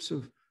groups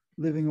of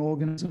living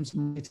organisms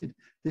related.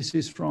 This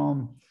is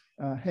from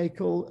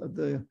Haeckel,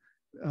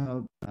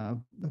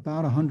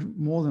 about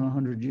more than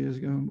 100 years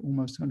ago,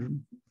 almost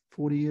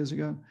 140 years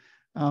ago.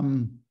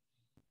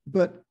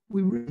 But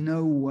we really had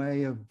no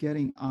way of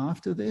getting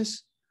after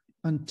this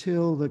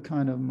until the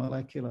kind of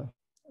molecular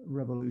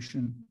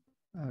revolution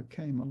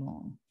came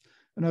along.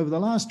 And over the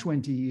last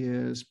 20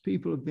 years,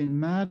 people have been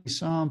madly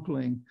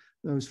sampling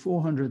those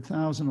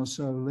 400,000 or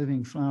so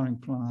living flowering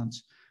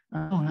plants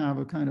and now have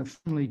a kind of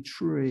family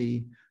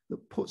tree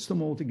that puts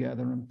them all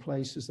together and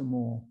places them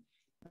all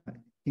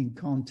in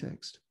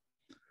context.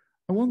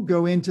 I won't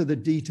go into the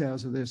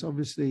details of this.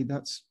 Obviously,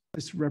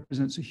 this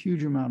represents a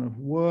huge amount of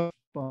work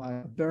by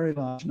a very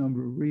large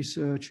number of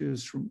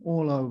researchers from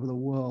all over the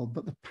world,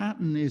 but the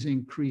pattern is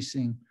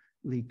increasingly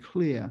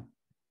clear.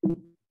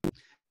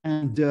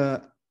 And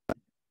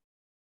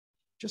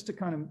just to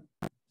kind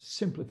of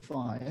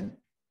simplify it,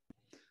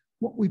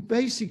 what we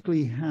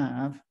basically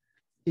have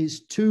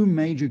is two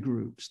major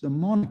groups: the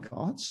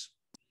monocots,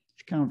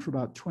 which account for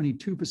about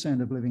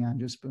 22% of living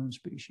angiosperm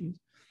species,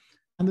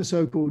 and the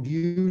so-called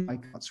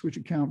eudicots, which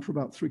account for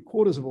about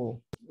 3/4 of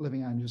all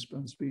living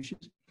angiosperm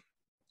species.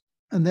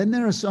 And then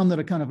there are some that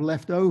are kind of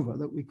left over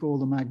that we call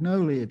the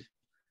magnoliid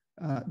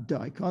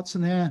dicots,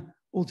 and they're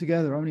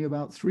altogether only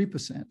about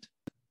 3%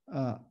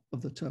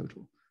 of the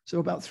total. So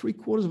about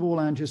 3/4 of all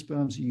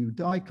angiosperms are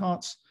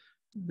eudicots.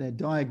 They're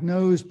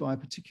diagnosed by a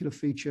particular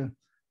feature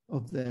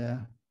of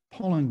their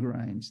pollen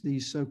grains,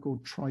 these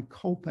so-called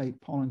tricolpate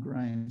pollen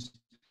grains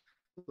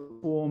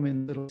that form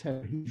in little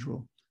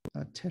tetrahedral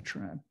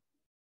tetrad.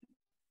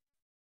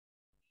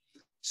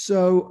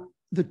 So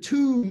the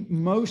two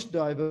most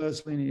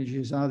diverse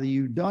lineages are the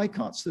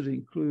eudicots that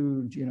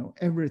include,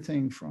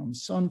 everything from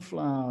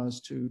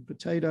sunflowers to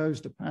potatoes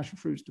to passion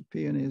fruits to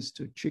peonies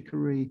to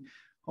chicory,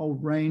 whole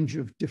range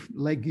of different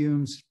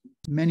legumes,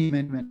 many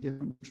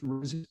different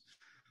roses,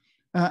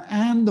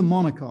 and the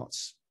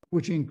monocots,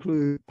 which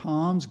include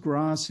palms,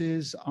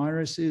 grasses,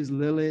 irises,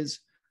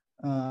 lilies,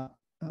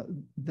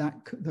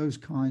 those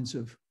kinds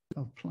of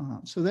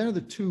plants. So they're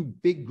the two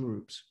big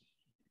groups.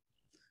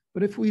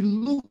 But if we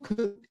look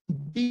at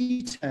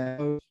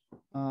detailed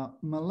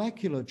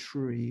molecular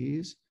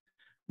trees,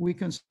 we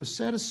can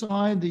set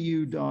aside the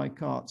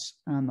eudicots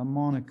and the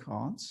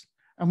monocots.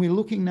 And we're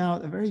looking now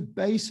at the very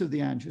base of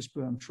the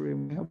angiosperm tree,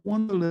 and we have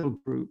one little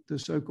group, the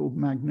so-called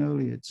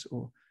magnoliids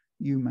or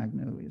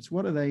eumagnoliids.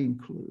 What do they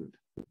include?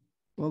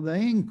 Well,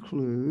 they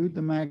include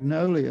the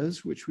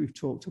magnolias, which we've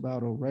talked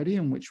about already,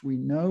 and which we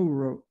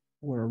know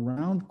were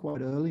around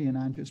quite early in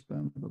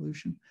angiosperm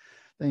evolution.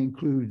 They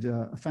include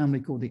a family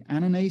called the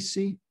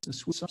Ananaceae, the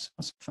Swiss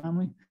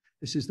family.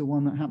 This is the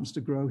one that happens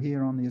to grow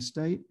here on the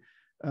estate.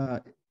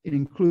 It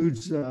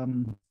includes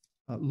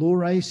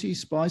Lauraceae,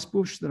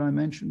 spicebush that I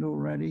mentioned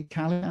already,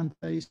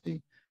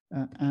 Callianthaceae,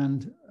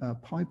 and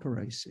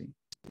Piperaceae.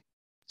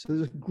 So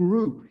there's a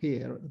group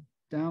here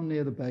down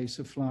near the base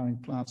of flowering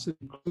plants that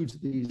includes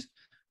these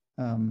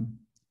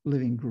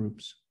living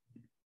groups.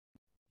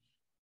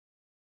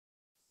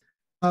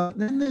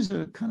 Then there's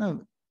a kind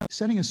of,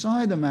 setting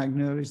aside the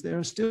magnolias, there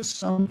are still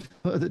some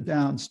further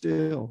down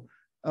still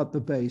at the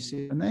base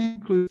here, and they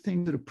include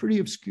things that are pretty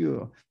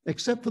obscure,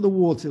 except for the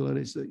water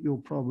lilies that you'll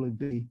probably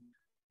be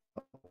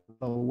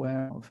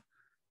aware of.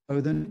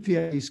 So the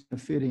Nymphaea is going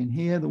to fit in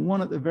here. The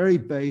one at the very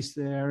base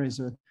there is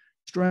a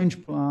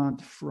strange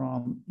plant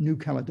from New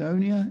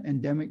Caledonia,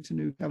 endemic to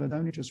New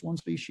Caledonia, just one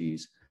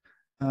species.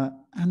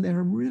 And there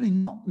are really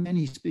not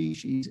many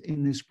species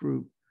in this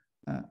group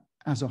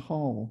as a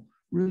whole,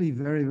 really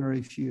very,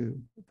 very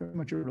few, very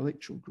much a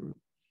relictual group.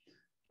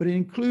 But it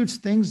includes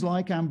things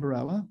like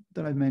Amberella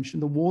that I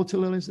mentioned, the water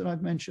lilies that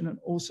I've mentioned, and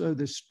also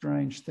this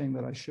strange thing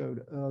that I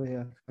showed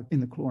earlier in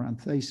the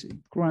Chloranthaceae.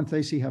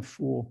 Chloranthaceae have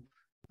 4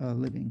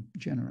 living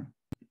genera.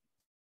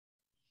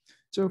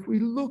 So if we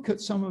look at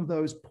some of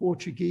those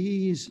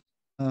Portuguese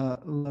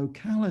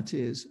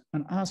localities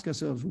and ask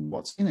ourselves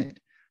what's in it,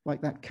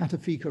 like that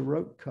Catafica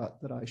rope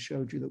cut that I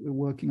showed you that we're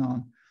working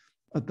on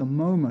at the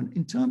moment,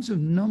 in terms of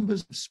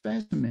numbers of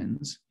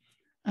specimens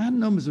and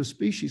numbers of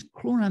species,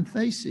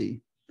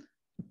 Chloranthaceae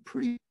are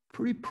pretty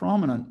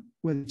prominent,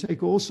 whether you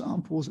take all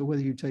samples or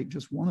whether you take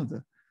just one of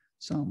the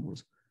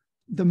samples.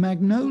 The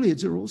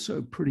magnoliids are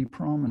also pretty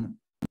prominent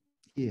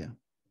here.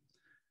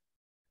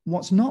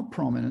 What's not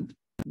prominent,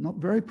 not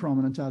very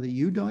prominent, are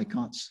the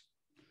eudicots.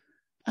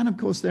 And of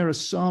course, there are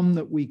some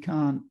that we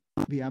can't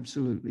be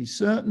absolutely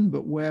certain,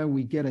 but where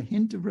we get a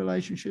hint of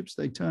relationships,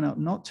 they turn out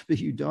not to be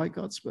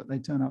eudicots, but they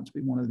turn out to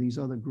be one of these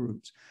other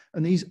groups.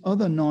 And these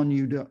other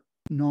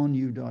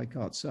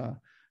non-eudicots are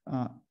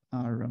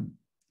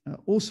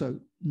also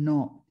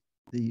not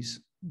these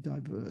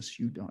diverse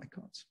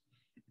eudicots.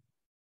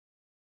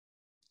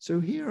 So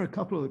here are a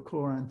couple of the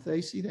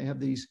Chloranthaceae. They have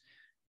these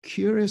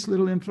curious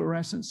little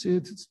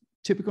inflorescences,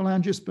 typical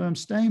angiosperm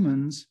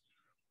stamens,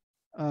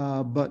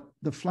 but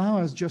the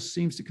flowers just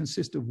seems to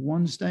consist of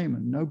one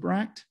stamen, no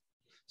bract.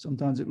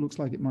 Sometimes it looks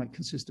like it might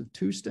consist of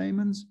 2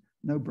 stamens,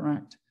 no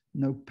bract,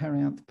 no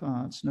perianth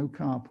parts, no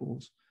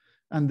carpels,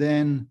 and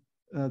then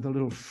the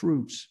little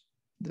fruits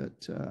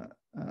that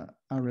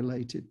are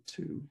related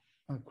to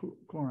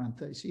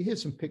Chloranthaceae.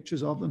 Here's some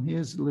pictures of them.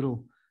 Here's the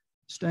little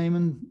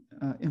stamen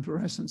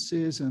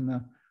inflorescences and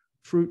the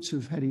fruits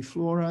of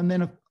Hediflora, and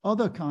then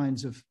other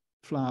kinds of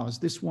flowers.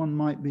 This one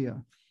might be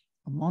a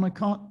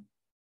monocot,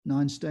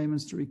 9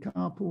 stamens, 3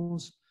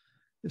 carpels.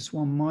 This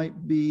one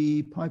might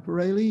be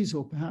Piperales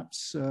or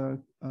perhaps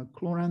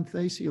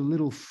Chloranthaceae, a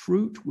little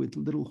fruit with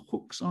little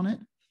hooks on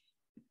it.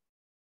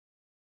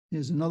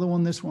 Here's another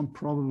one. This one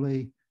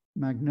probably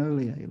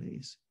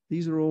Magnoliales.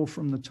 These are all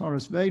from the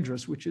Taurus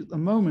Vedras, which at the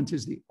moment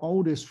is the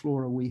oldest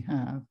flora we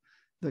have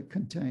that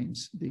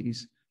contains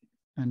these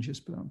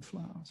angiosperm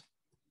flowers.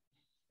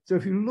 So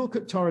if you look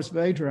at Taurus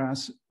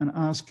Vedras and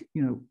ask,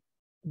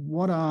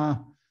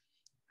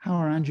 how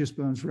are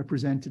angiosperms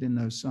represented in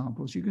those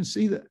samples, you can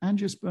see that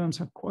angiosperms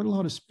have quite a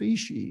lot of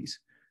species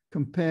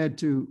compared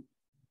to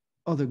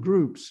other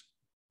groups,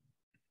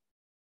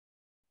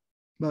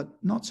 but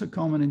not so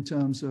common in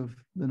terms of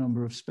the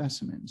number of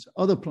specimens.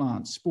 Other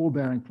plants,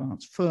 spore-bearing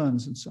plants,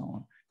 ferns and so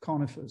on,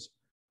 conifers,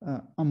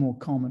 are more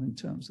common in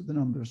terms of the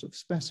numbers of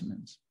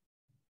specimens.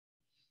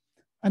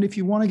 And if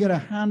you want to get a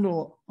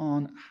handle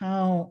on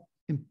how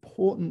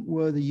important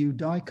were the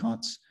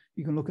eudicots,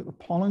 you can look at the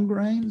pollen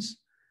grains.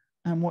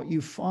 And what you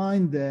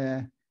find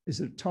there is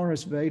that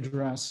Taurus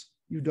Vedras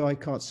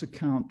eudicots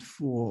account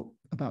for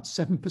about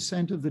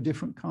 7% of the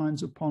different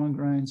kinds of pollen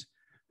grains.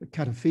 The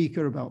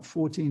Catafica, about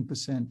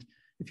 14%.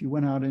 If you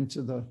went out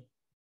into the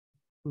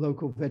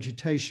local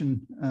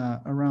vegetation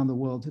around the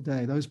world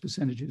today, those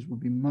percentages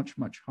would be much,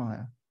 much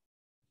higher.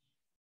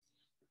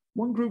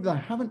 One group that I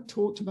haven't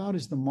talked about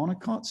is the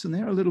monocots, and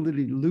they're a little bit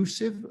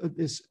elusive at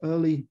this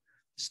early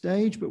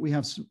stage, but we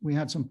had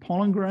some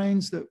pollen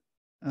grains that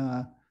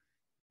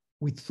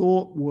we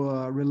thought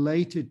were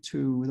related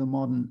to the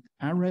modern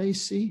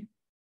Araceae.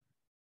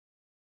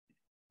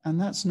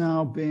 And that's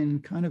now been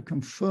kind of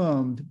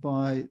confirmed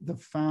by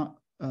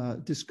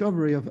the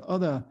discovery of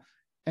other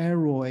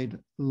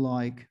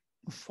aeroid-like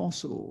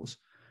fossils.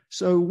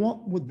 So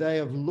what would they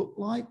have looked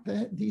like?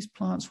 These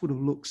plants would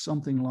have looked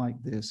something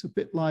like this, a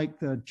bit like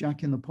the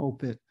Jack in the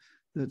Pulpit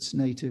that's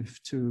native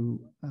to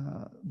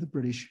the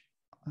British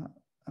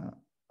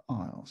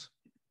Isles.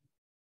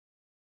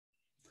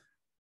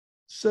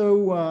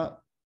 So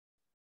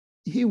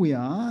here we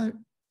are,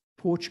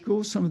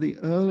 Portugal, some of the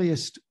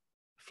earliest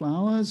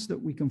flowers that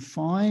we can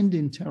find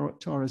in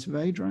Taurus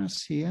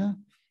Vedras here.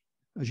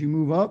 As you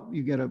move up,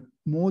 you get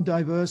more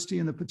diversity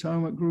in the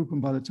Potomac group,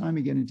 and by the time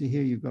you get into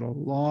here, you've got a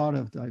lot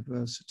of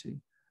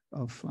diversity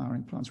of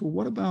flowering plants. Well,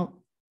 what about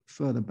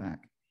further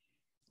back?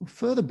 Well,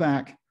 further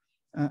back,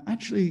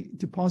 actually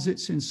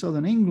deposits in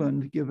southern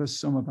England give us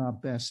some of our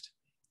best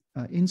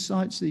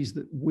insights. These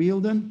that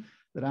Wealden,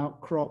 that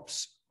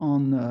outcrops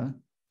on the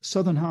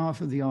southern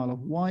half of the Isle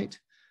of Wight,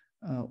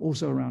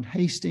 also around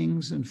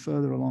Hastings and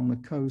further along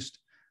the coast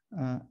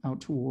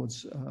out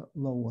towards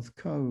Lulworth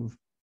Cove.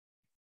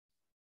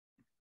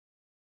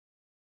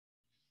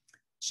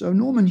 So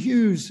Norman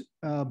Hughes,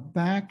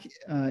 back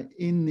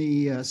in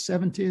the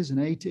 70s and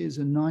 80s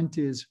and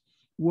 90s,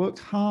 worked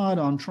hard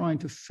on trying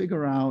to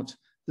figure out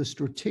the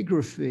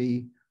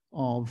stratigraphy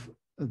of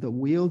the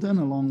Wealden,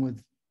 along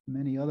with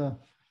many other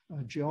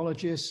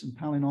geologists and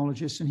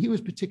palynologists, and he was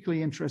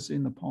particularly interested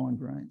in the pollen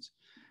grains.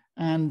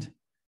 And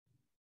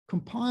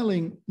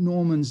compiling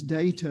Norman's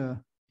data,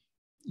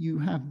 you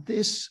have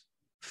this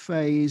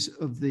phase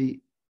of the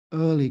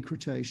early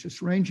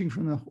Cretaceous, ranging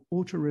from the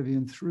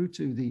Ordovirian through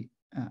to the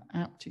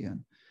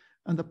Aptian,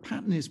 and the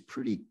pattern is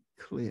pretty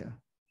clear.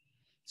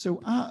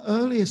 So our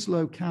earliest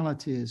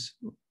localities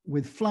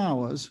with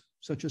flowers,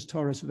 such as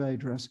Torres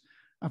Vedras,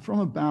 are from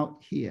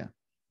about here.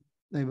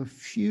 They have a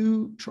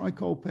few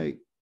tricolpate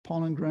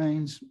pollen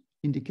grains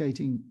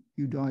indicating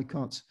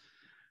eudicots,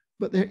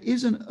 but there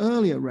is an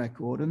earlier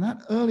record, and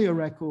that earlier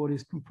record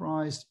is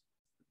comprised,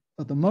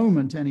 at the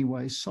moment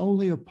anyway,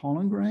 solely of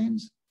pollen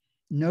grains,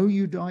 no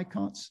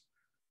eudicots,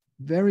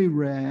 very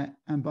rare,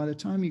 and by the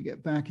time you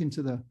get back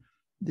into the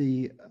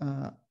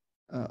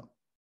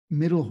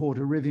middle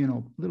Hortarivian, or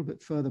a little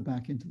bit further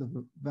back into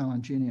the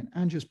Valanginian,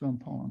 angiosperm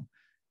pollen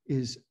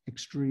is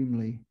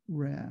extremely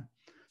rare.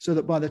 So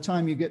that by the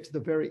time you get to the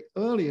very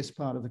earliest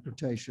part of the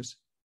Cretaceous,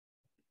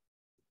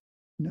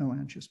 no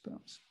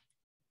angiosperms.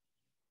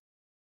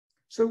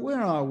 So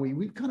where are we?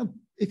 We've kind of,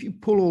 if you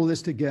pull all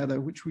this together,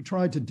 which we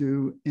tried to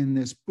do in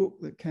this book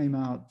that came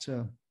out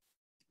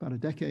about a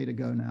decade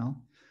ago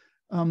now,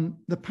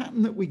 the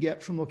pattern that we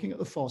get from looking at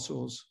the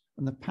fossils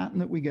and the pattern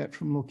that we get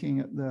from looking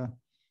at the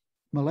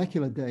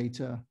molecular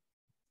data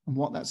and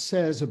what that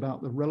says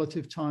about the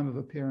relative time of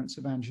appearance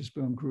of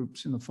angiosperm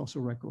groups in the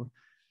fossil record,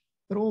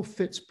 it all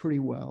fits pretty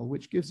well,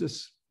 which gives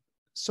us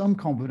some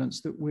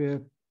confidence that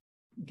we're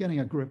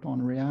getting a grip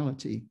on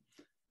reality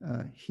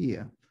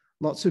here.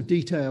 Lots of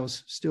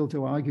details still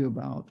to argue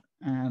about,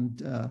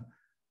 and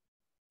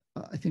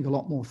I think a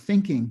lot more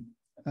thinking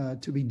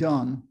to be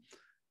done,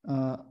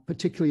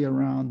 particularly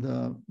around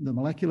the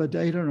molecular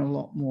data, and a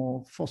lot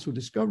more fossil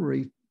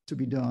discovery to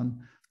be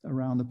done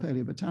around the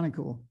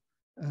paleobotanical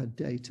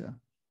data.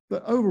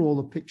 But overall,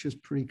 the picture's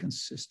pretty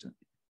consistent.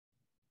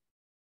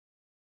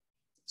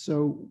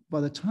 So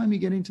by the time you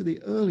get into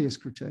the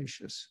earliest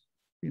Cretaceous,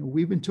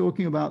 we've been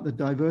talking about the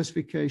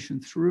diversification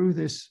through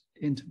this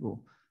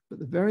interval, but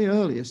the very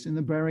earliest in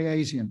the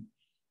Berriasian,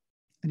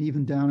 and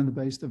even down in the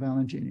base of the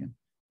Valanginian,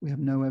 we have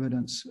no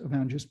evidence of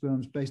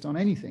angiosperms based on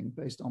anything,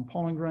 based on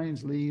pollen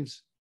grains,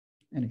 leaves,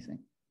 anything.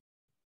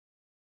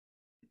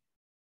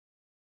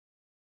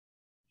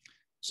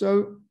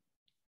 So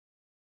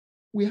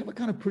we have a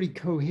kind of pretty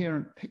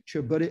coherent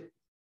picture, but it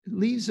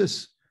leaves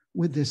us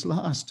with this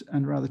last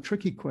and rather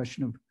tricky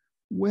question of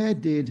where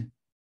did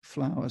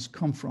flowers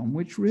come from,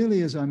 which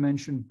really, as I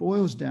mentioned,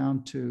 boils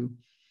down to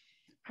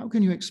how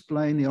can you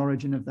explain the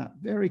origin of that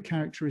very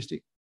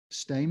characteristic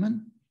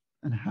stamen,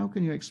 and how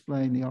can you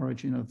explain the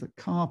origin of the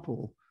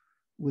carpel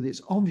with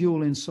its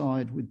ovule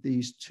inside with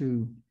these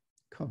two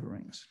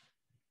coverings?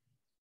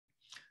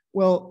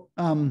 Well,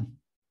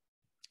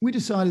 we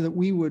decided that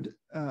we would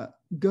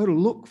go to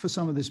look for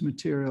some of this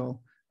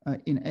material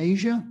in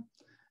Asia,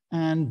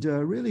 and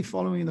really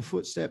following in the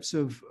footsteps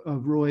of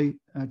Roy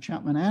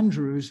Chapman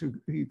Andrews, who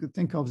you could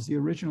think of as the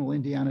original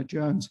Indiana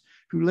Jones,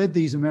 who led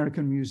these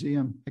American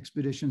Museum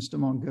expeditions to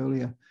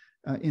Mongolia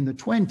in the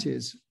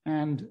 20s,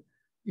 and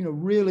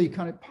really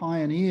kind of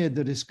pioneered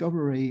the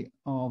discovery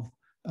of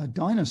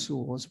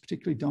dinosaurs,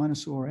 particularly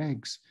dinosaur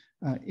eggs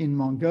in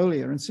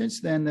Mongolia. And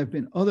since then, there have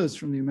been others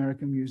from the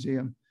American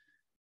Museum,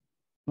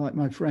 like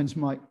my friends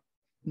Mike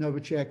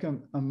Novacek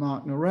and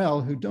Mark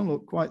Norell, who don't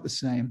look quite the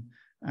same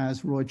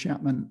as Roy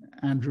Chapman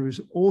Andrews,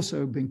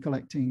 also been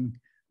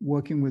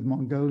working with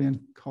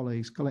Mongolian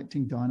colleagues,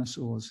 collecting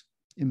dinosaurs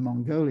in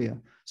Mongolia.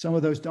 Some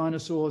of those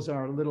dinosaurs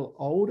are a little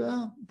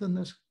older than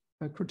the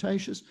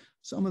Cretaceous.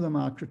 Some of them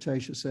are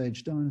Cretaceous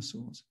age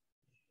dinosaurs.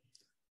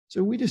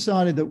 So we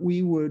decided that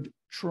we would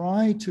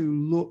try to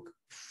look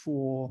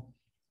for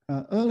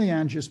early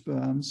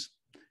angiosperms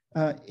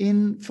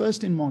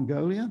first in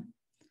Mongolia,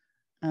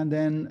 and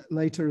then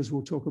later, as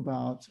we'll talk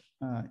about,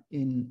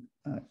 in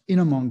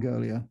Inner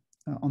Mongolia,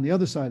 on the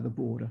other side of the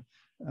border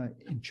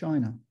in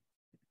China.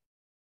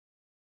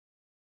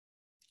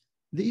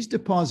 These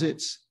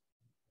deposits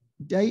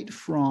date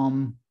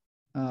from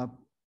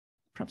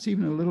perhaps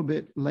even a little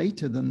bit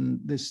later than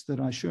this that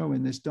I show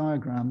in this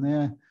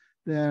diagram.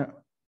 They're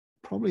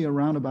probably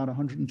around about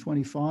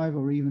 125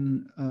 or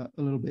even a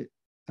little bit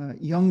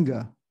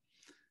younger.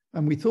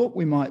 And we thought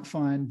we might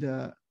find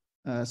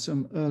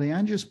some early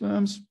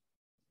angiosperms,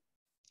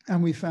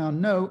 and we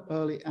found no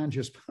early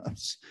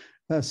angiosperms.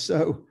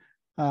 So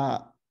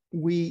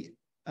we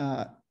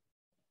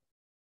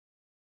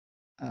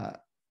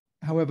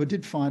however,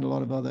 did find a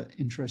lot of other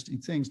interesting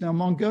things. Now,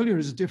 Mongolia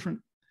is a different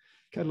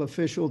kettle of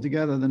fish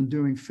altogether than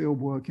doing field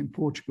work in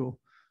Portugal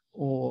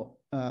or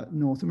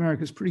North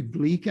America. It's pretty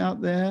bleak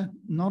out there,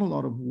 not a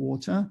lot of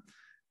water.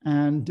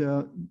 And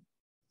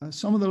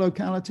some of the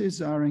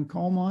localities are in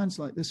coal mines,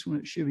 like this one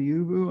at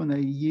Shivyubu, and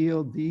they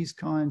yield these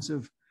kinds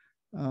of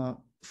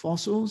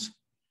fossils,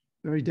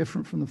 very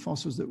different from the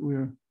fossils that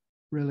we're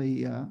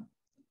really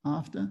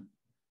after.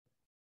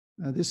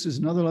 This is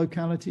another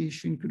locality,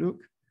 Shinkuduk,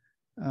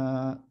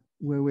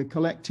 where we're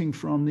collecting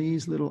from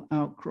these little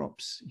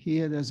outcrops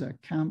here. There's our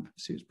camp.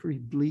 See, it's pretty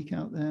bleak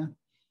out there.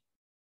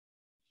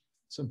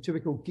 Some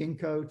typical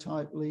ginkgo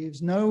type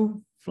leaves,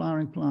 no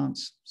flowering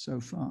plants so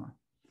far.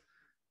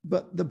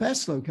 But the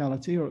best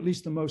locality, or at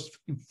least the most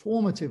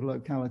informative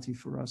locality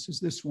for us, is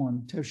this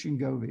one,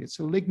 Tevshingovi. It's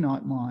a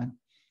lignite mine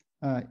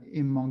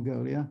in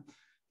Mongolia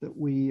that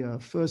we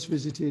first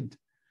visited.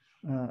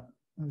 I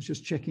was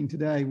just checking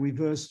today. We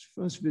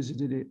first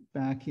visited it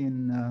back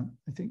in,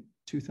 I think,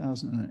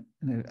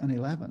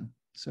 2011,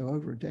 so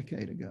over a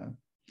decade ago.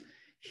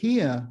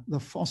 Here, the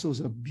fossils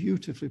are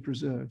beautifully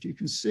preserved. You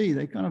can see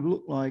they kind of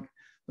look like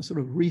a sort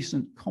of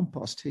recent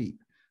compost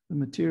heap. The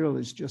material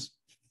is just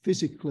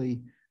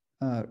physically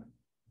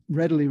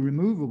readily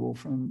removable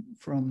from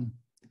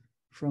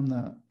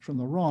the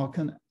rock,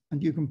 and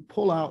you can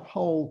pull out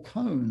whole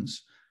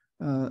cones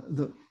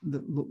that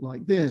look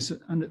like this.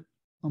 And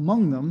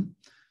among them,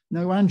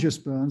 no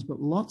angiosperms,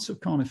 but lots of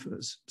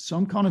conifers.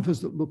 Some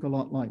conifers that look a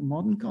lot like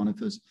modern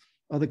conifers,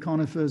 other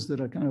conifers that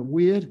are kind of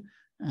weird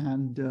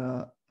and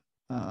that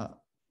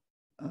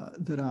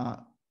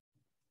are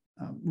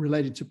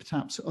related to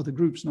perhaps other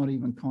groups, not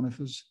even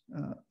conifers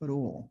at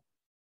all.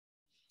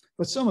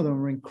 But some of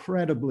them are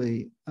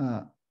incredibly,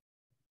 I'm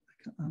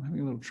having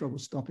a little trouble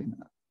stopping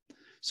that.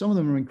 Some of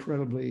them are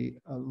incredibly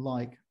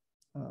like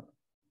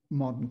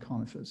modern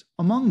conifers.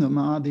 Among them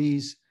are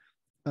these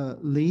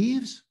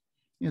leaves.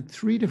 You know,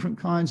 3 different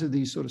kinds of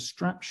these sort of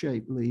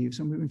strap-shaped leaves,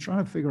 and we've been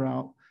trying to figure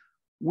out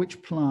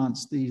which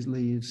plants these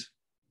leaves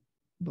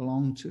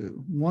belong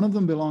to. One of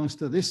them belongs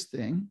to this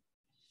thing,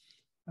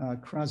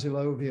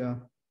 Crasilovia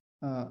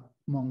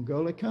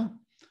mongolica,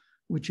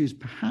 which is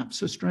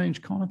perhaps a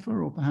strange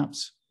conifer or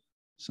perhaps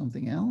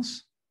something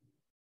else.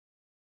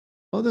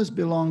 Others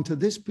belong to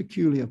this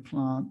peculiar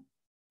plant,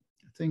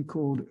 a thing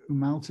called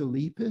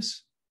Umaltalepis,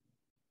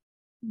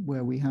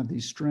 where we have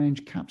these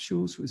strange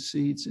capsules with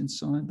seeds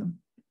inside them.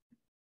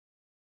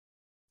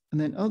 And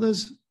then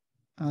others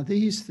are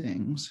these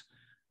things,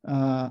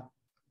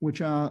 which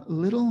are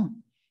little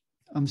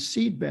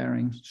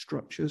seed-bearing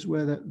structures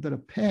that are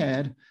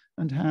paired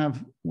and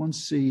have one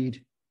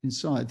seed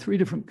inside, 3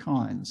 different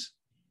kinds.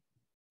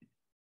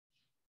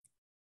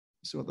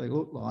 That's what they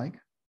look like.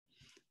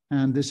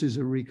 And this is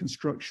a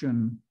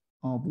reconstruction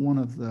of one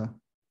of the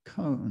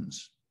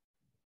cones.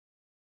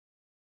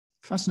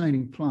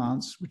 Fascinating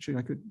plants, which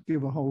I could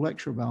give a whole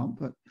lecture about,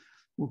 but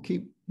we'll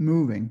keep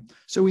moving.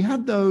 So we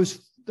had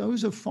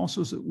those are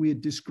fossils that we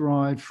had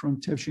described from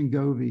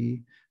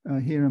Tevshingovi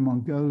here in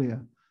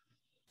Mongolia.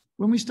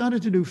 When we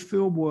started to do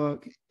field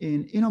work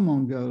in Inner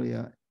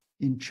Mongolia,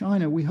 in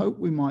China, we hoped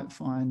we might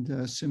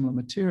find similar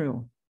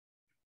material.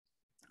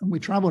 And we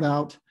traveled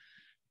out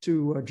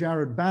to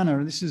Jared Banner,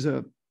 and this is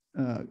a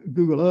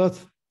Google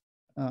Earth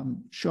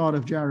shot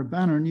of Jared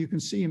Banner, and you can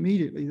see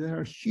immediately there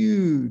are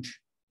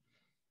huge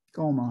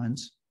coal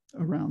mines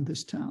around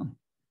this town.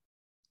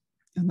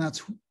 And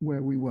that's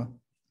where we were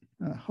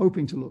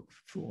hoping to look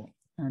for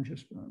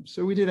angiosperms.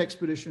 So we did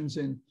expeditions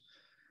in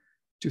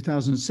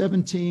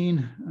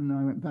 2017, and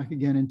I went back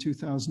again in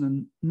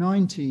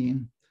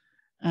 2019.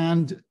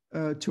 And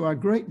to our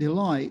great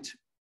delight,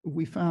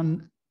 we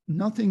found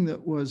nothing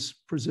that was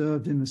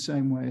preserved in the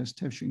same way as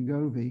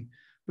Tevshingovi,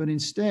 but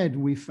instead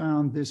we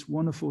found this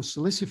wonderful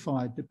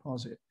silicified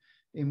deposit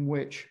in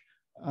which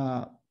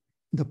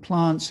the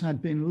plants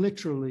had been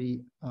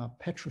literally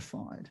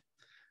petrified.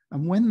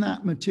 And when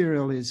that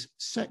material is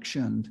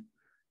sectioned,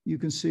 you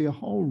can see a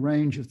whole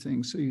range of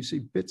things. So you see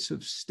bits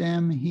of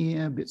stem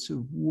here, bits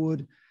of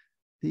wood,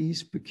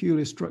 these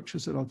peculiar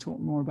structures that I'll talk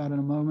more about in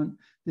a moment.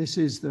 This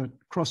is the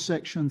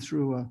cross-section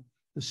through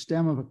the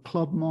stem of a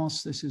club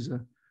moss. This is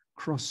a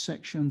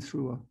cross-section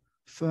through a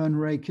fern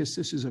rachis.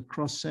 This is a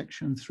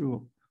cross-section through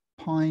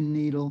a pine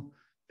needle,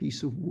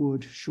 piece of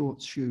wood, short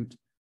shoot,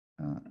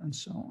 and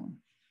so on.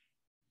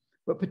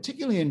 But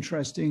particularly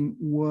interesting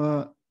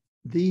were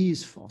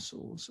these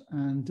fossils,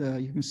 and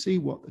you can see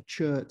what the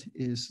chert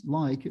is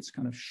like. It's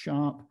kind of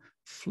sharp,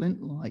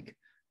 flint-like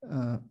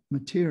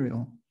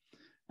material.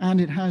 And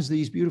it has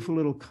these beautiful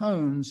little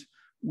cones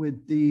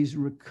with these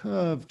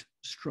recurved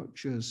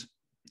structures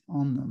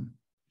on them.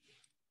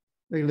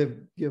 They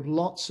give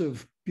lots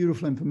of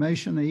beautiful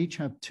information. They each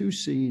have 2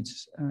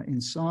 seeds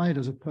inside,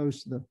 as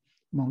opposed to the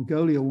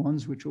Mongolia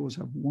ones, which always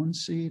have 1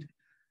 seed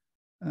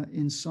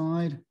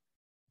inside.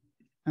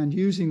 And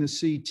using the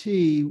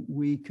CT,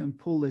 we can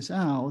pull this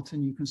out,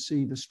 and you can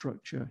see the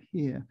structure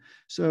here.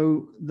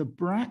 So the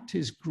bract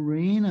is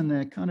green, and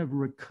they're kind of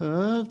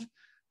recurved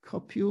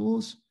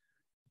copules.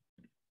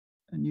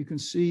 And you can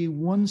see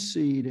one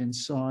seed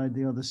inside,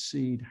 the other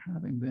seed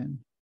having been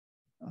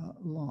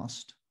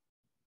lost.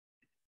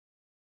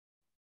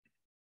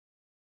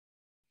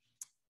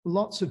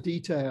 Lots of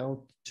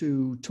detail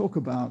to talk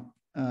about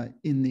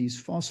in these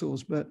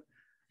fossils, but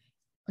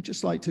I'd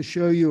just like to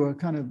show you a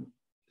kind of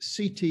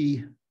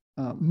CT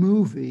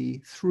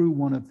movie through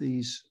one of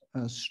these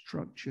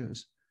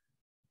structures.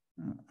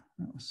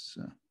 Let's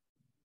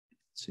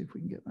see if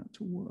we can get that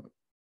to work.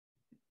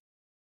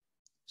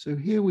 So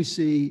here we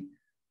see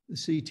the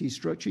CT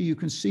structure. You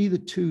can see the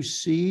two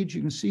seeds,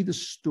 you can see the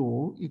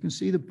stalk, you can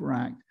see the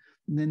bract,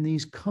 and then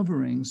these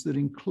coverings that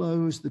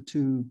enclose the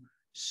two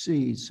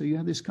seeds. So you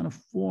have this kind of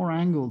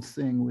four-angled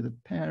thing with a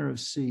pair of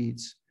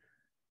seeds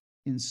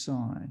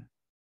inside.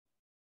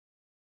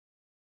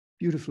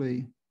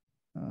 Beautifully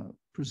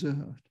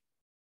preserved.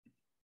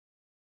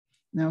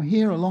 Now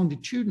here a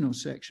longitudinal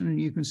section, and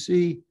you can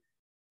see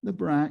the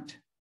bract,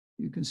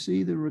 you can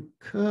see the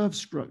recurved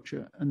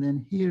structure, and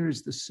then here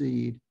is the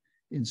seed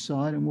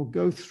inside, and we'll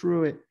go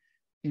through it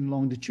in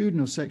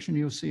longitudinal section.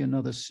 You'll see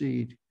another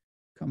seed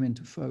come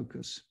into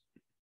focus.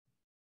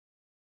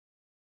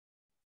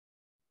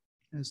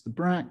 There's the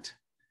bract.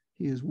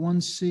 Here's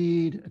one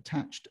seed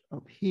attached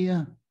up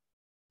here.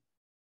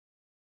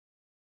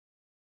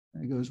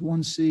 There goes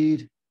one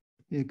seed.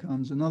 Here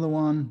comes another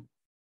one,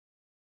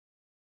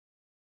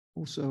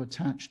 also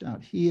attached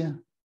out here.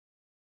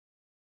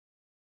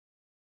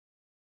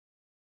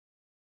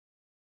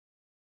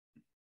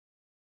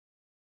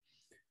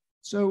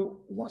 So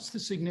what's the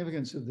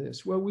significance of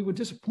this? Well, we were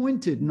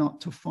disappointed not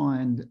to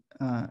find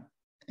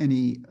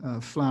any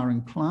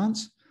flowering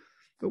plants,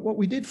 but what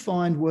we did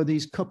find were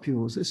these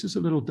cupules. This is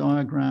a little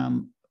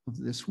diagram of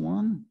this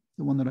one,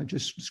 the one that I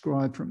just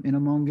described from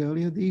Inner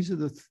Mongolia. These are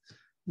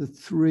the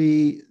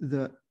three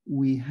that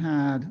we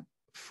had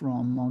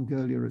from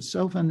Mongolia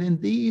itself, and then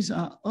these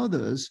are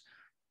others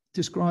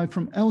described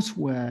from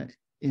elsewhere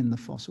in the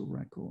fossil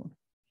record.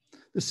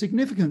 The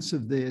significance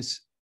of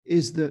this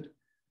is that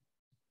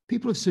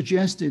people have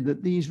suggested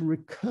that these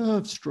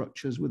recurved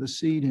structures with a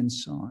seed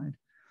inside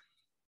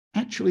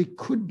actually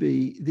could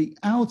be the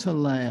outer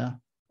layer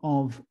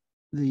of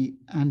the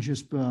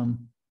angiosperm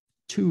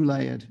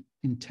two-layered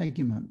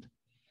integument.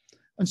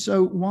 And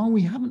so while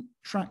we haven't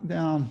tracked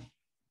down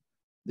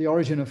the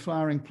origin of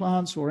flowering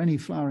plants or any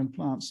flowering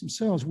plants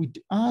themselves, we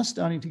are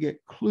starting to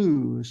get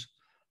clues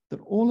that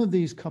all of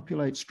these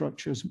cupulate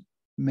structures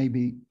may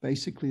be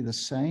basically the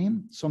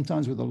same,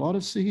 sometimes with a lot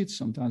of seeds,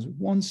 sometimes with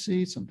one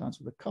seed, sometimes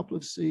with a couple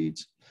of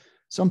seeds,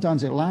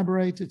 sometimes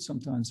elaborated,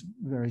 sometimes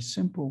very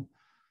simple.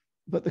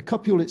 But the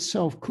cupule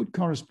itself could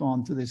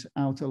correspond to this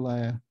outer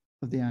layer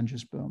of the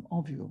angiosperm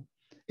ovule.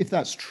 If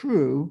that's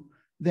true,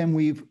 then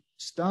we've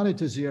started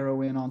to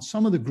zero in on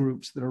some of the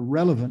groups that are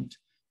relevant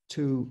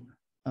to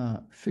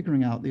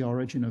figuring out the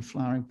origin of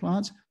flowering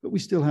plants, but we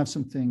still have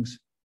some things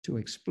to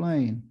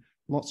explain,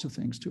 lots of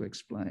things to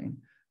explain.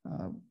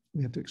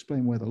 We have to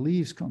explain where the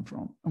leaves come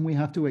from, and we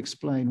have to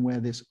explain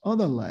where this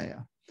other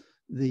layer,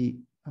 the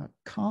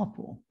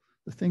carpel,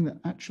 the thing that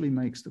actually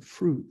makes the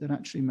fruit, that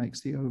actually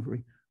makes the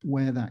ovary,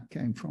 where that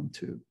came from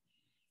too.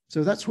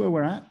 So that's where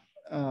we're at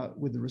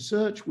with the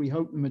research. We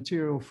hope the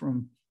material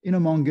from Inner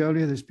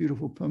Mongolia, this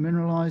beautiful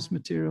permineralized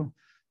material,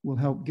 will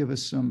help give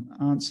us some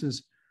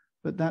answers,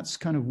 but that's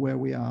kind of where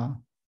we are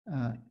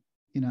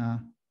in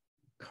our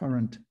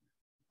current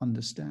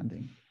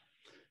understanding.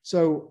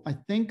 So I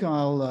think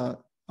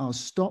I'll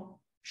stop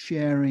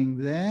sharing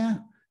there.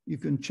 You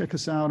can check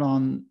us out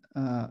on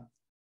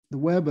the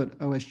web at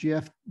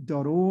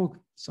osgf.org,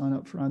 sign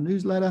up for our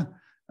newsletter,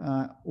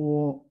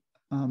 or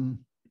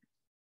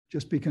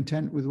just be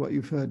content with what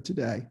you've heard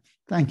today.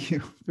 Thank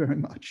you very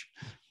much.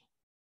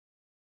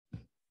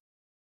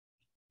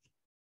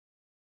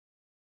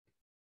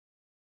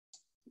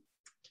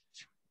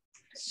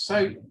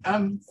 So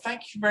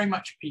thank you very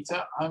much,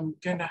 Peter. I'm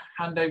going to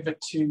hand over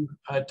to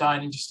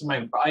Diane in just a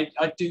moment, but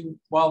I do,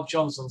 while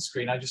John's on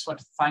screen, I just want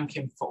to thank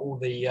him for all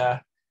the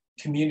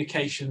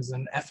communications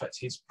and effort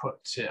he's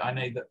put to. I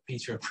know that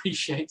Peter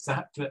appreciates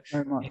that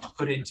he's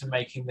put into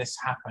making this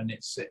happen.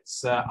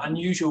 It's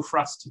unusual for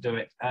us to do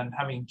it, and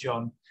having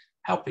John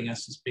helping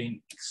us has been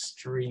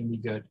extremely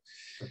good.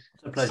 It's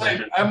a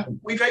pleasure. So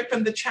we've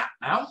opened the chat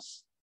now,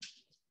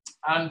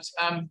 and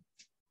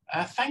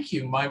thank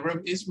you. My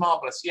room is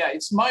marvelous. Yeah,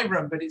 it's my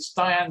room, but it's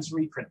Diane's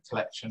reprint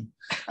collection,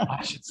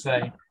 I should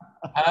say.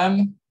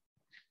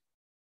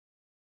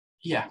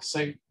 Yeah,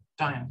 so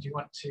Diane, do you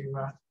want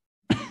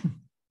to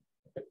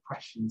put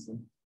questions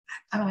in?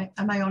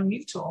 Am I on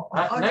mute or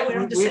no,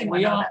 we're on the same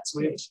one? That's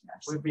great.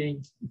 Yes. We're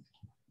being...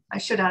 I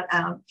should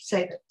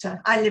say that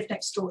I live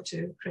next door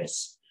to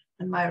Chris,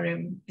 and my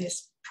room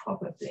is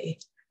probably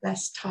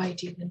less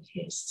tidy than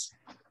his.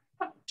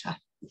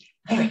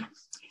 Anyway.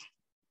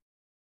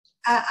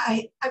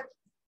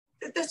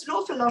 There's an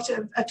awful lot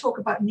of talk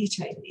about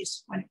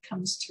mutales when it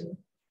comes to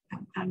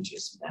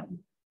angiosperm,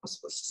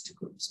 possible sister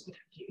groups, what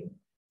have you.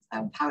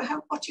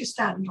 What do you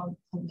stand on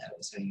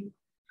those? Are you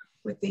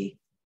with the?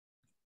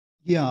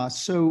 Yeah,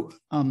 so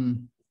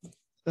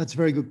that's a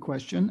very good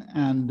question,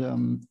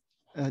 and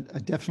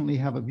definitely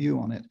have a view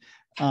on it.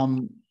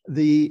 One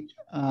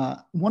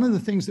of the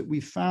things that we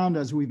found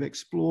as we've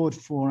explored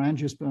for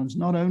angiosperms,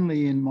 not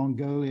only in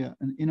Mongolia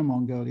and Inner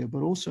Mongolia,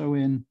 but also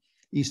in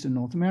Eastern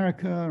North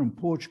America and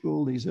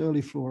Portugal, these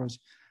early floras,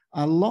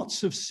 are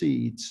lots of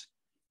seeds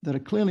that are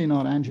clearly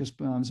not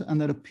angiosperms and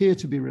that appear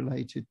to be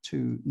related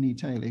to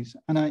Nitales.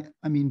 And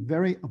I mean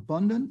very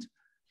abundant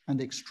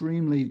and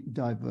extremely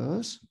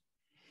diverse.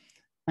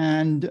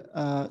 And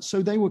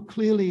so they were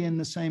clearly in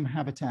the same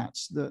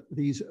habitats that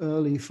these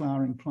early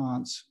flowering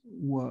plants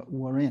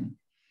were in.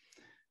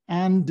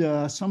 And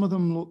some of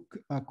them look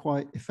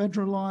quite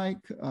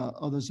ephedra-like,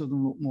 others of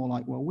them look more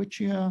like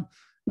Welwitschia.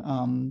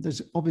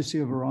 There's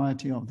obviously a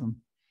variety of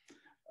them.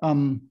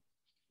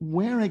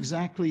 Where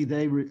exactly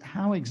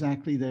how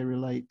exactly they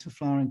relate to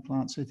flowering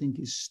plants, I think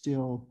is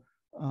still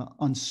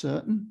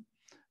uncertain.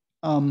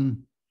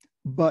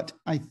 But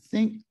I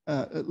think,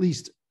 at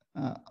least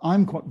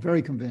I'm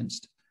very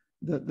convinced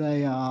that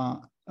they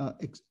are,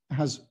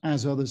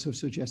 as others have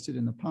suggested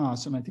in the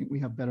past, and I think we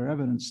have better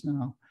evidence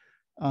now,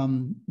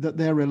 that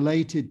they're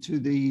related to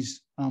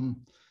these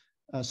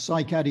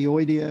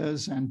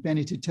cycadioideas and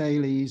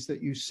benititales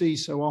that you see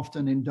so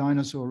often in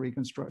dinosaur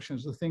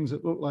reconstructions, the things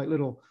that look like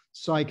little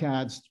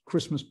cycads,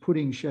 Christmas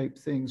pudding shaped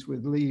things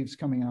with leaves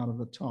coming out of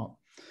the top.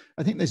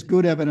 I think there's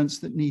good evidence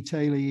that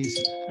Nitales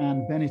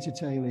and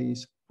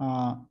benititales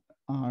are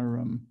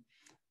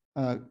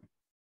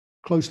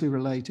closely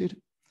related.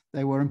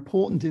 They were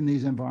important in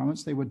these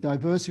environments. They were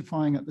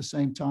diversifying at the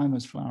same time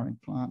as flowering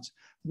plants.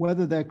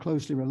 Whether they're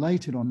closely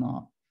related or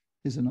not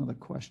is another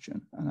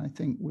question. And I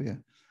think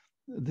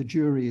the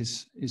jury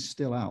is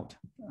still out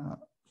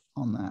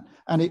on that.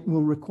 And it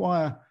will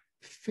require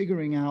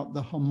figuring out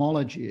the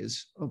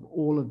homologies of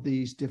all of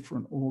these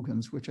different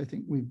organs, which I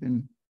think we've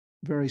been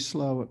very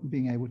slow at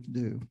being able to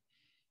do.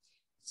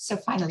 So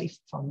finally,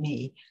 for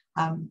me,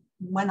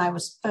 when I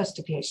was first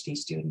a PhD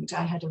student,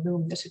 I had a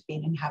room that had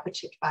been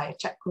inhabited by a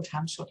chap called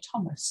Hanshaw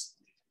Thomas.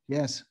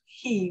 Yes.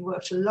 He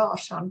worked a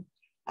lot on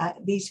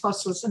these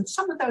fossils, and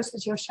some of those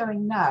that you're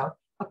showing now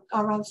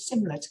are rather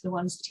similar to the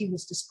ones that he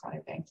was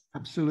describing.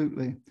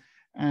 Absolutely.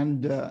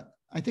 And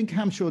I think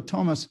Hanshaw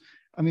Thomas,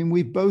 I mean,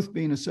 we've both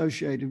been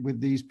associated with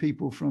these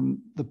people from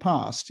the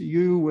past,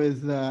 you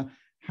with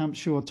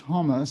Hanshaw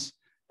Thomas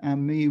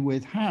and me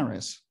with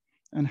Harris.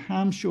 And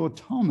Hanshaw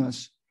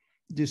Thomas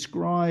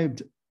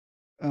described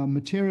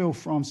material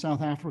from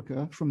South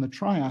Africa, from the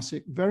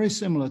Triassic, very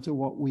similar to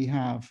what we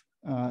have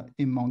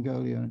in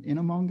Mongolia and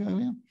Inner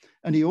Mongolia.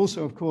 And he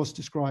also, of course,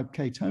 described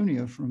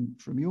Catonia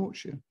from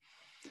Yorkshire.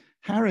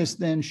 Harris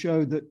then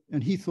showed that,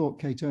 and he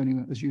thought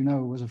Catonia, as you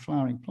know, was a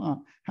flowering plant.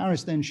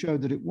 Harris then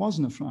showed that it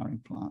wasn't a flowering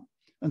plant.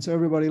 And so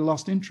everybody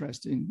lost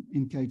interest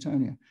in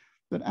Catonia.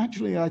 But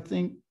actually, I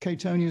think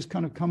Catonia is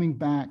kind of coming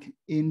back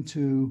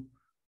into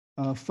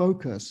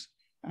focus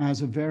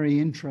as a very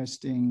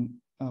interesting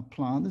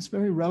plant that's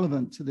very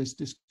relevant to this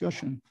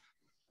discussion.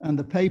 And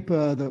the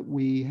paper that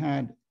we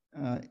had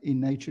in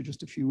Nature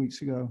just a few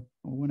weeks ago,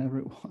 or whenever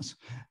it was,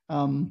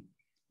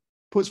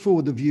 puts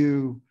forward the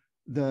view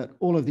that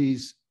all of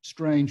these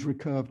strange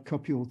recurved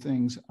copule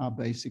things are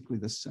basically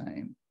the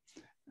same.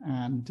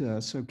 And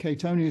so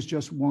Catonia is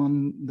just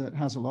one that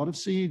has a lot of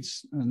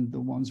seeds, and the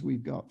ones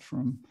we've got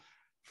from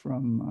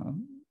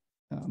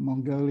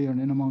Mongolia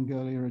and Inner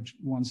Mongolia are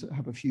ones that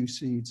have a few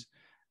seeds.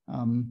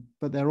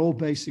 But they're all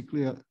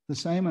basically the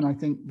same, and I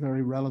think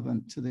very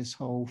relevant to this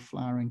whole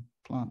flowering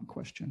plant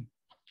question.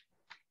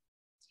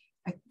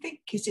 I think,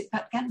 is it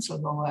Pat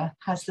Ganselmauer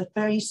has a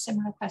very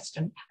similar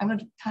question. I'm going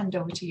to hand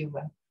over to you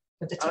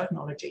for the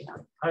technology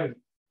now. Oh,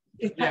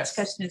 if Pat's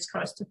question is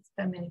correct,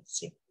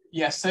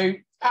 yes, so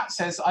Pat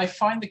says, I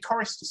find the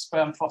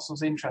Choristosperm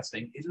fossils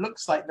interesting. It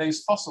looks like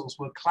those fossils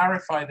will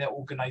clarify their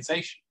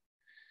organization,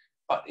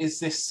 but is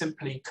this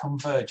simply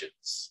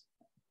convergence?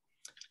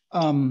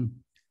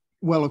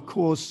 Well, of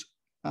course,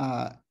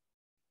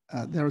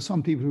 there are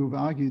some people who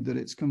have argued that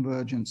it's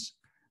convergence.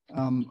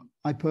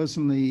 I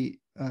personally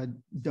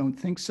don't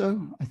think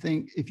so. I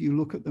think if you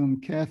look at them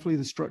carefully,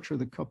 the structure of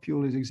the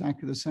copule is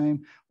exactly the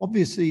same.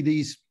 Obviously,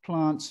 these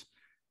plants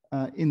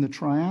in the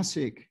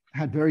Triassic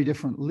had very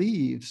different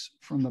leaves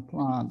from the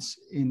plants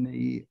in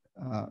the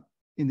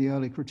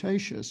early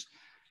Cretaceous.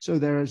 So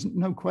there is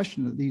no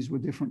question that these were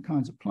different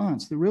kinds of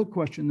plants. The real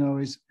question, though,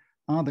 is,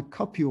 are the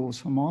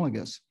copules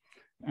homologous?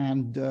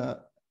 And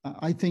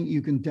I think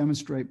you can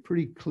demonstrate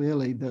pretty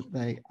clearly that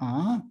they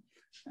are.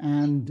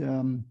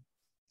 And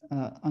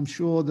I'm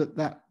sure that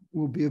that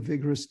will be a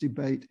vigorous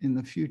debate in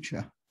the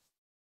future.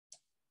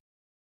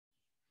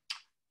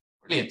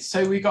 Brilliant.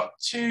 So we got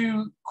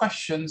two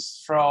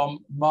questions from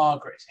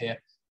Margaret here.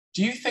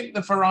 Do you think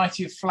the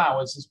variety of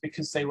flowers is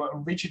because they were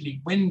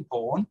originally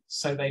wind-borne,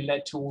 so they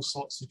led to all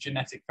sorts of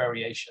genetic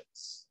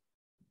variations?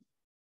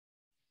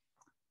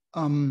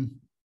 I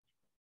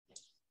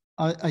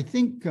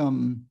think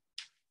in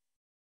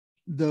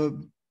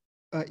the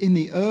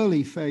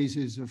early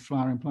phases of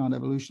flowering plant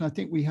evolution, I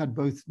think we had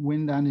both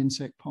wind and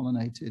insect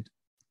pollinated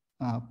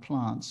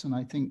plants. And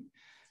I think,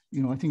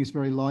 I think it's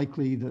very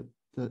likely that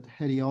that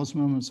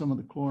Heliosmum and some of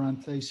the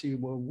Chloranthaceae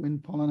were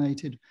wind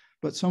pollinated,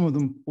 but some of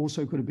them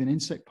also could have been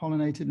insect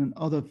pollinated, and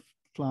other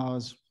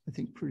flowers, I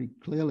think, pretty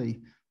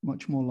clearly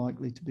much more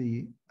likely to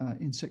be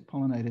insect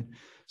pollinated.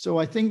 So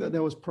I think that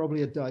there was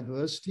probably a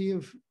diversity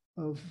of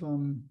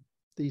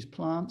these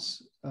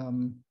plants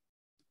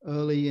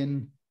early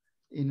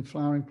in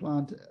flowering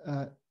plant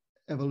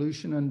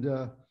evolution.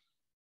 And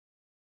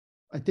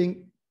I think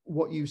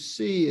what you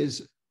see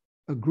is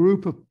a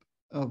group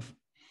of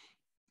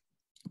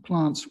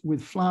plants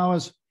with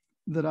flowers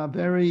that are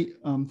very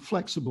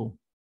flexible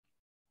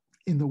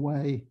in the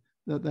way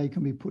that they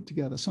can be put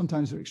together.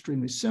 Sometimes they're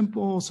extremely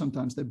simple,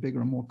 sometimes they're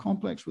bigger and more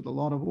complex with a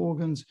lot of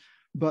organs,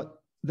 but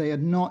they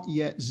had not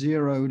yet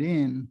zeroed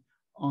in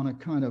on a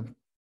kind of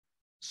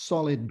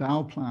solid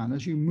bough plan.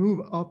 As you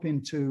move up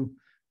into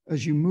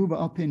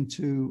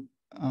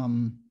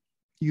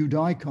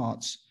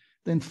eudicots,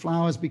 then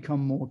flowers become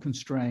more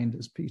constrained,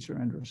 as Peter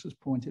Endres has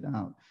pointed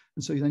out.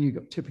 And so then you've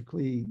got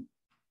typically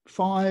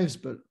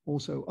 5s, but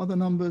also other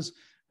numbers,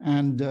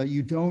 and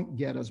you don't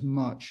get as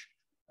much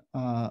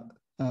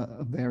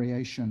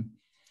variation.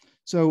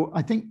 So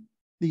I think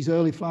these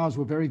early flowers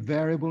were very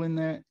variable in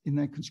their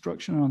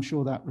construction, and I'm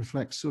sure that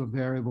reflects sort of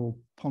variable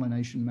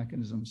pollination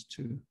mechanisms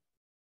too.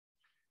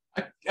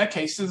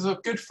 Okay, so there's a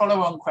good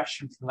follow-on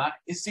question from that.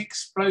 Is the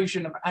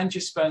explosion of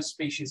angiosperm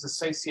species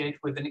associated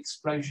with an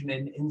explosion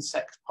in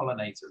insect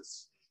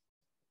pollinators?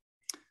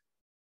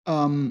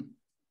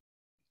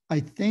 I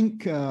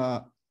think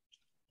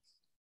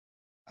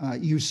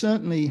you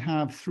certainly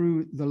have,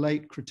 through the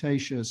late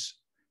Cretaceous,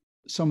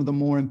 some of the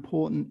more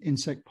important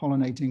insect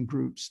pollinating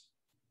groups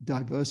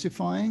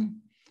diversifying.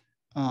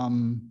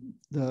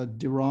 The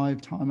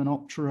derived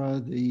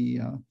Hymenoptera, the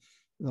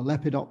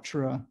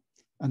Lepidoptera,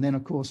 and then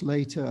of course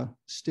later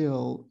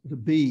still the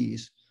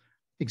bees.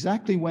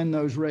 Exactly when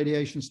those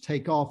radiations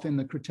take off in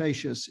the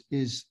Cretaceous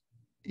is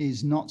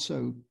not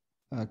so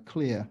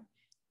clear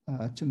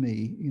to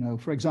me. You know,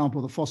 for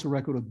example, the fossil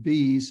record of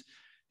bees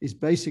is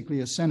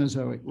basically a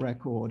Cenozoic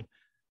record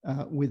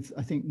with,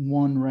 I think,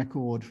 one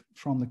record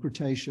from the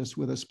Cretaceous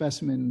with a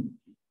specimen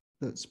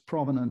that's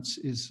provenance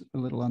is a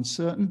little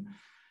uncertain.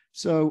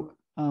 So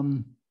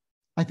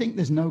I think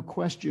there's no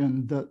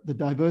question that the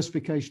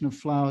diversification of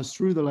flowers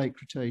through the late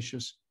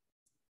Cretaceous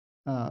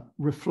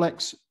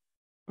reflects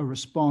a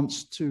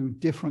response to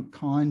different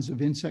kinds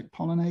of insect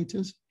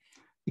pollinators.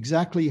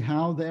 Exactly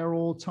how they're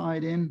all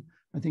tied in,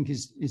 I think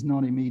is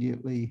not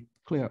immediately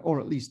clear, or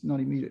at least not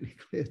immediately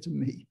clear to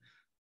me.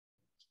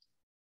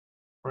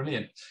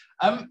 Brilliant.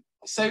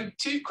 So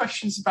 2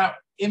 questions about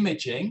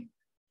imaging.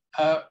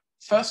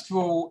 First of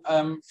all,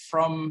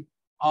 from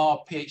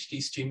our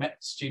PhD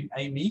student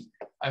Amy,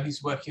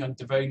 who's working on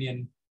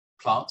Devonian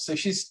plants. So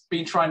she's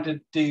been trying to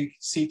do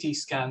CT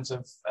scans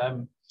of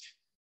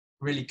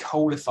really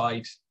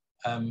coalified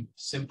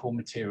simple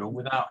material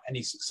without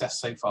any success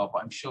so far,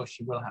 but I'm sure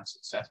she will have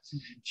success.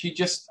 She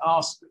just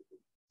asked,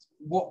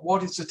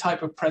 what is the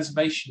type of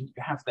preservation you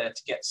have there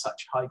to get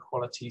such high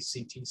quality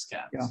CT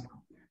scans?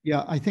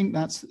 Yeah, I think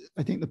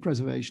the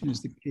preservation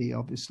is the key,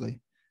 obviously.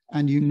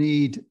 And you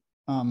need,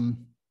 well,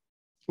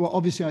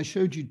 obviously I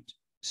showed you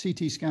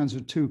CT scans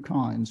of 2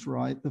 kinds,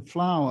 right? The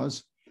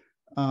flowers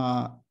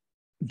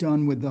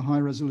done with the high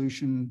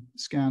resolution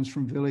scans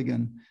from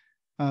Villigan,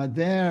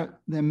 they're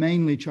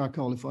mainly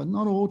charcoalified,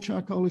 not all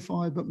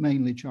charcoalified, but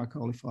mainly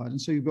charcoalified.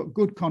 And so you've got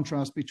good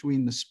contrast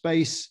between the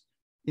space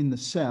in the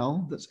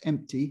cell that's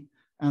empty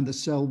and the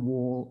cell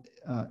wall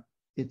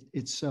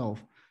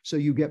itself. So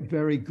you get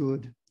very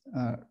good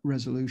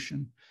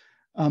resolution.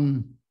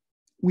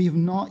 We have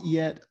not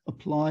yet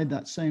applied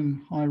that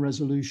same high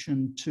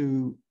resolution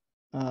to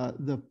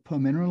the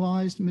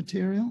permineralized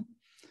material,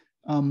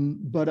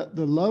 but at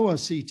the lower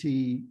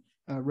CT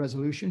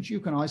resolutions, you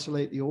can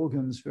isolate the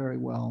organs very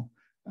well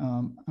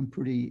and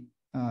pretty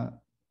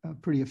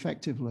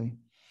effectively.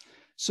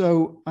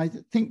 So I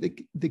think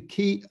the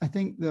key, I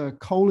think the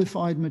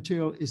coalified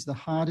material is the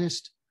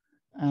hardest,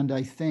 and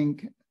I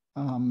think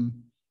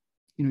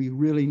you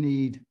really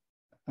need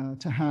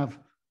to have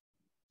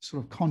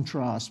sort of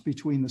contrast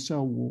between the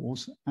cell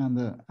walls and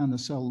the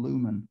cell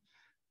lumen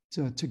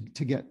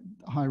to get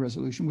high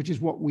resolution, which is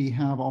what we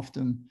have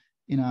often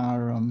in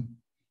our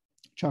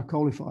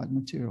charcoalified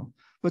material.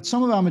 But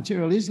some of our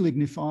material is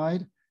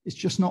lignified, it's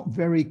just not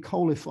very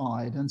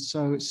coalified, and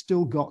so it's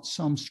still got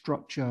some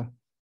structure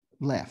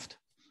left.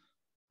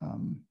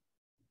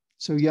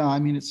 So yeah, I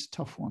mean, it's a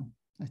tough one,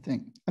 I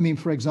think. I mean,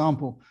 for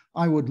example,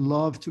 I would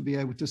love to be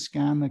able to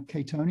scan the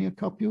Catonia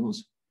cupules,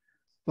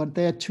 but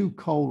they're too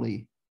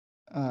coaly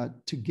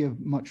to give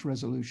much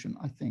resolution,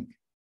 I think.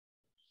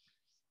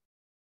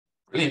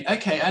 Brilliant.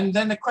 Okay, and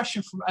then a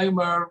question from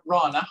Omar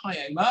Rana.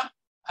 Hi, Omar.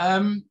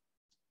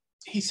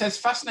 He says,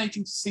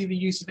 fascinating to see the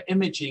use of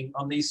imaging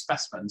on these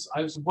specimens.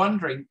 I was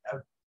wondering,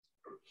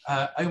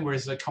 Omar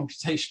is a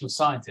computational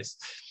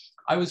scientist.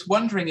 I was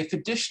wondering if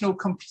additional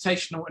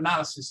computational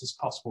analysis is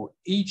possible,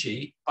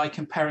 e.g. by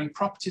comparing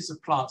properties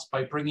of plants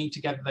by bringing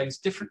together those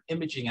different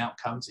imaging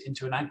outcomes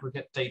into an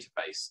aggregate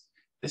database.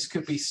 This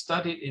could be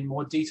studied in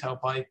more detail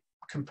by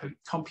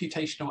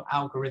computational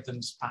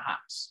algorithms,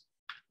 perhaps?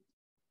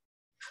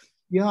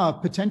 Yeah,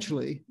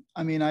 potentially.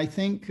 I mean, I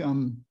think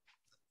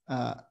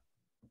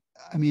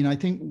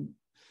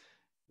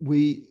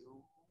we're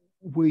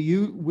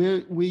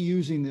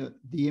using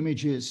the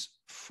images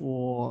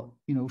for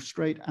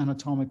straight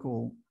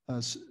anatomical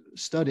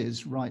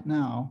studies right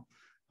now,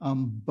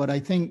 but I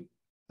think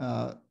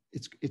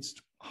it's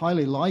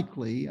highly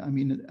likely. I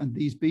mean, and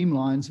these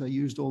beamlines are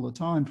used all the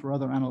time for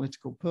other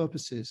analytical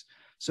purposes.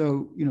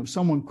 So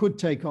someone could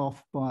take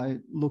off by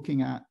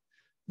looking at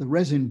the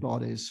resin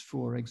bodies,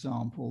 for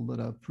example, that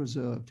are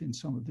preserved in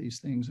some of these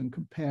things and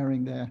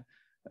comparing their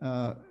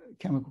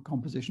chemical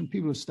composition.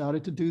 People have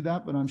started to do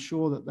that, but I'm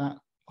sure that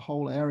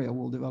whole area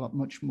will develop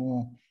much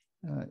more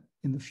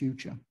in the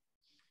future.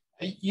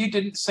 You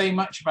didn't say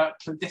much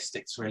about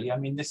cladistics, really. I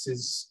mean, this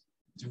is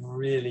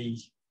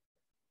really,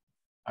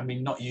 I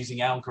mean, not using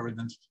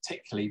algorithms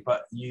particularly,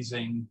 but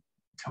using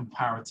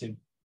comparative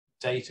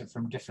data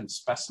from different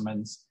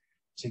specimens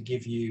to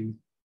give you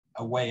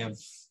a way of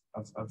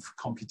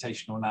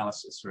computational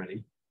analysis,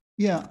 really.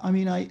 Yeah, I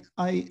mean, I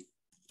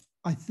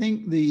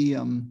think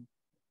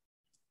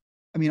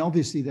I mean,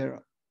 obviously there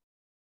are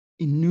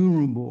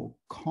innumerable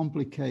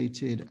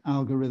complicated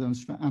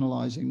algorithms for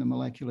analyzing the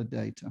molecular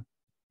data.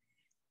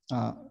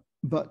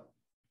 But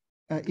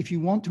if you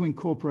want to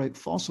incorporate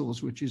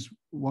fossils, which is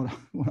what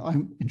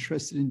I'm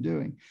interested in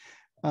doing,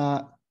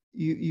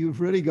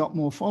 you've really got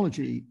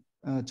morphology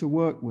to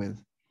work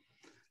with.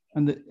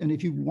 And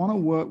if you want to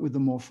work with the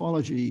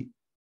morphology,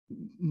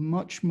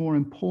 much more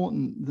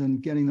important than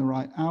getting the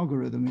right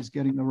algorithm is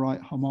getting the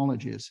right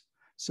homologies,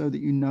 so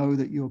that you know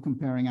that you're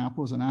comparing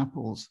apples and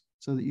apples,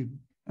 so that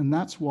and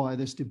that's why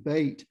this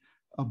debate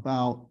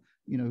about,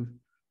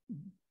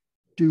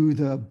 do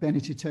the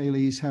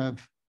Bennettitales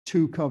have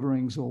 2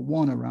 coverings or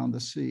 1 around the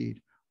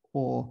seed,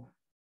 or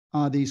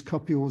are these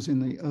cupules in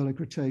the early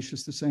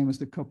Cretaceous the same as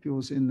the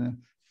cupules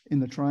in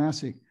the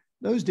Triassic?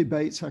 Those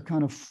debates are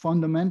kind of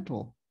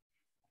fundamental,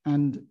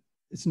 and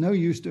it's no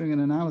use doing an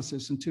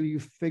analysis until you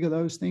figure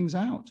those things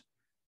out,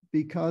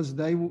 because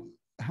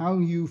how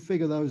you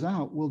figure those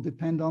out will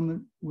depend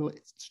on will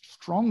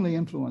strongly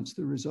influence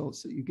the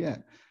results that you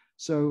get.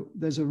 So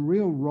there's a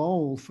real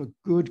role for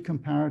good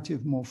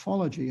comparative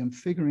morphology and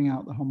figuring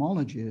out the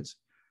homologies,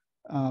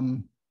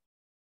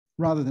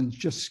 rather than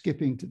just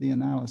skipping to the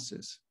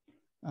analysis.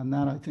 And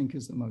that, I think,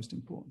 is the most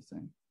important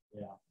thing.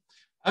 Yeah.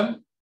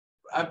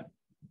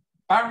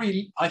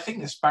 Barry, I think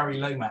there's Barry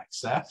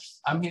Lomax there.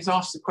 He's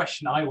asked the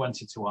question I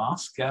wanted to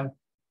ask.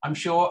 I'm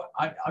sure,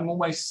 I'm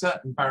almost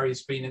certain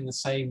Barry's been in the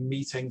same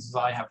meetings as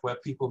I have, where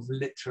people have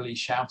literally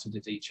shouted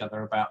at each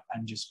other about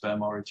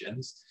angiosperm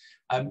origins.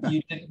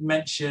 You didn't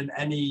mention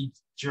any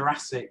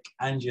Jurassic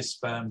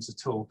angiosperms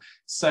at all.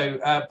 So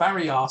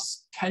Barry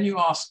asks, can you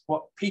ask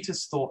what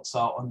Peter's thoughts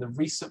are on the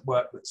recent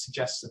work that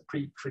suggests a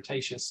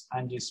pre-Cretaceous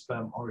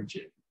angiosperm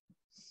origin?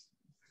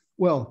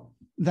 Well,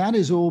 that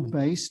is all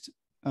based,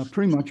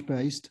 pretty much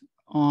based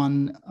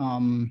on,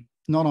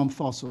 not on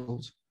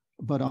fossils,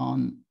 but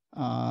on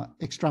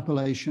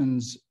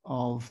extrapolations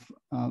of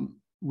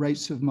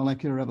rates of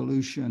molecular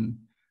evolution,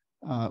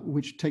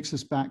 which takes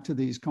us back to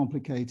these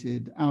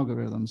complicated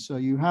algorithms. So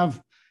you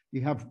have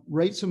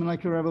rates of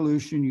molecular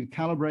evolution, you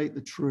calibrate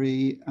the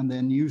tree, and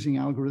then using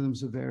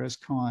algorithms of various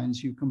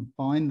kinds, you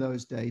combine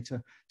those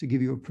data to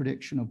give you a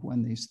prediction of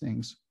when these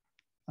things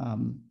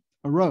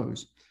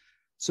arose.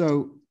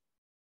 So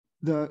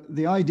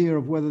the idea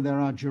of whether there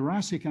are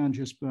Jurassic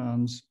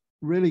angiosperms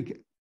really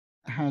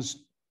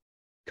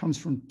comes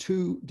from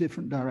 2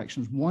 different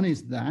directions. One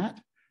is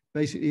that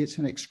basically it's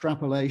an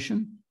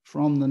extrapolation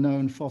from the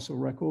known fossil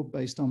record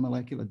based on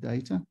molecular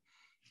data.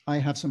 I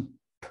have some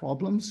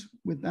problems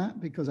with that,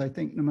 because I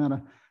think no matter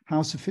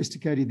how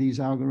sophisticated these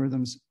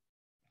algorithms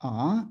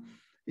are,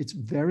 it's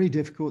very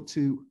difficult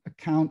to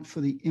account for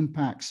the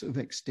impacts of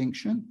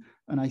extinction.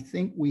 And I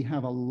think we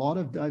have a lot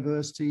of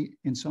diversity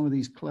in some of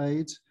these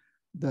clades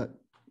that,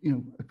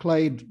 a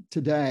clade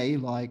today,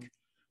 like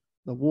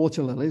the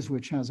water lilies,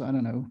 which has, I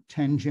don't know,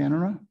 10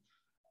 genera,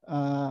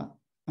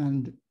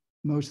 and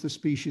most of the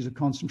species are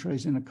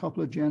concentrated in a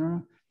couple of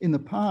genera. In the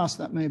past,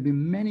 that may have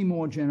been many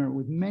more genera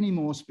with many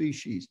more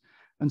species.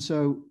 And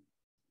so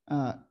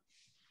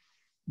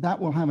that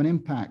will have an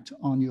impact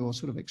on your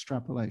sort of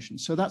extrapolation.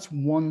 So that's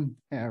one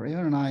area,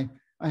 and I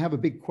have a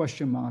big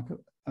question mark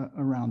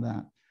around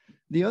that.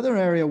 The other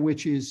area,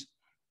 which is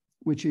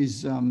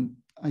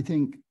I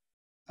think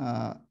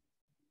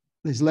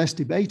there's less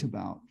debate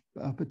about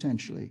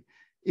potentially,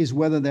 is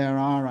whether there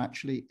are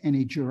actually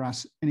any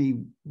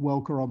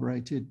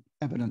well-corroborated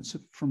evidence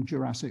from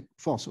Jurassic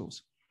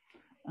fossils.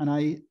 And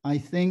I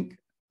think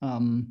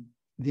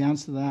the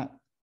answer to that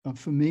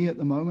for me at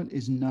the moment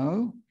is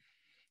no.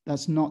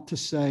 That's not to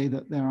say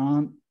that there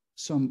aren't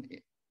some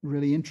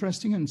really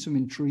interesting and some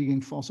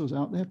intriguing fossils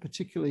out there.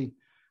 Particularly,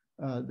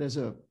 there's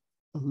a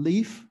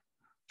leaf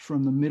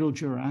from the Middle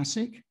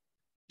Jurassic.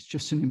 It's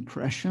just an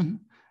impression,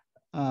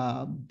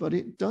 but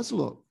it does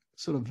look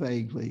sort of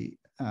vaguely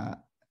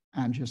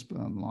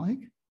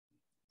angiosperm-like.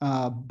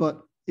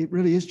 But it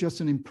really is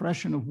just an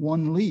impression of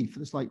one leaf.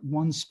 It's like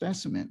one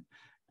specimen.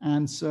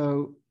 And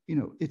so, you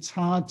know, it's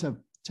hard to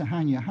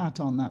hang your hat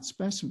on that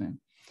specimen.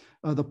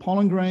 The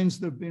pollen grains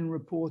that have been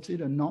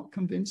reported are not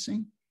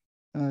convincing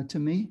to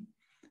me.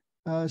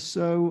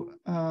 So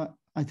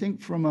I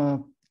think from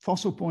a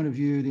fossil point of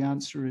view, the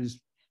answer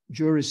is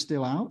jury's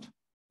still out.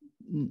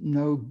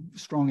 No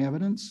strong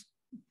evidence,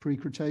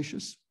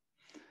 pre-Cretaceous.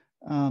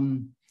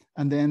 And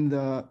then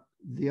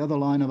the other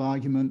line of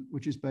argument,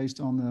 which is based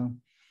on the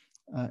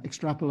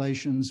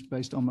extrapolations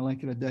based on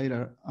molecular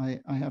data, I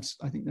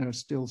think there are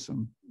still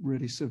some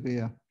really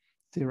severe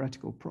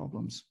theoretical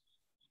problems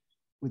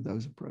with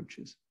those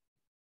approaches.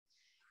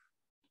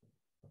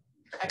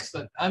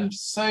 Excellent.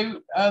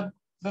 So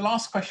the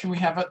last question we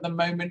have at the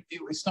moment,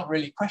 it's not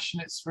really a question,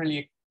 it's really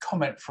a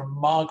comment from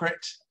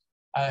Margaret,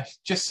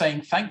 just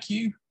saying thank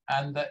you,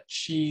 and that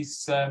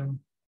she's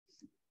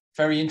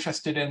very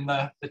interested in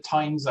the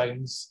time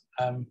zones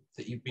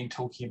that you've been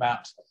talking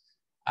about.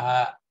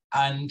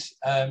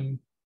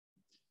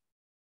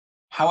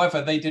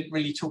 However, they didn't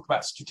really talk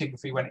about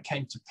stratigraphy when it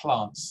came to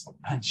plants,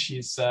 and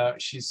she's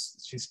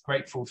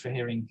grateful for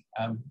hearing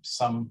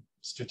some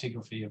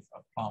stratigraphy of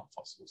plant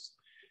fossils.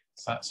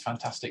 So that's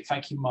fantastic.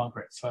 Thank you,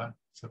 Margaret, for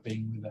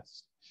being with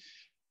us.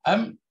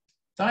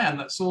 Diane,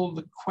 that's all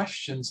the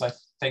questions, I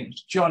think.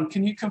 John,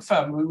 can you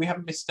confirm we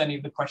haven't missed any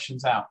of the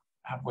questions out,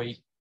 have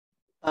we?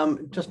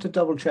 Just to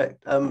double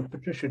check,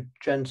 Patricia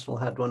Jensel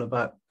had one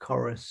about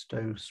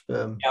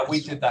choristosperm. Yeah,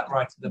 we did that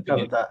right at the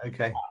beginning. Covered that,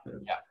 okay.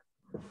 Yeah.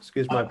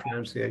 Excuse my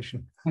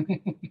pronunciation.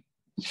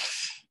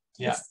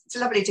 Yeah. It's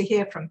lovely to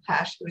hear from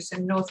Pat, who's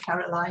in North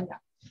Carolina.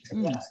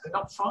 Yeah, so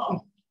not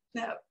far.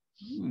 No.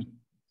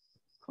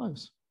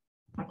 Close.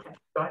 Okay.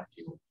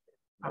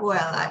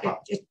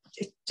 Well,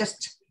 it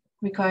just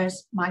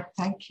requires my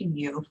thanking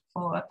you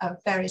for a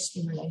very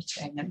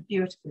stimulating and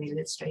beautifully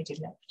illustrated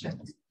lecture.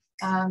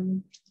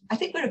 I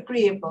think we're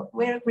agreed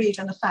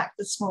on the fact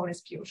that small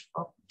is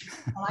beautiful.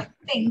 And I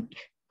think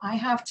I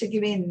have to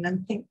give in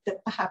and think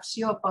that perhaps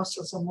your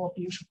fossils are more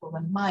beautiful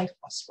than my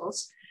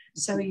fossils.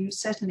 So you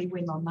certainly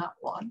win on that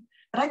one.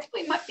 But I think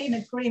we might be in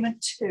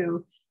agreement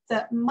too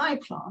that my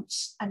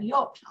plants and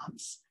your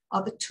plants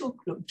are the two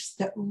groups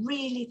that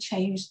really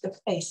changed the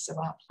face of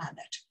our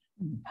planet.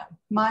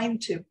 Mine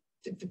to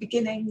the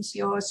beginnings,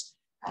 yours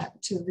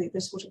to the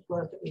sort of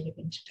world that we live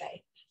in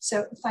today.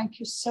 So thank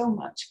you so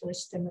much for a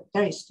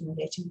very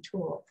stimulating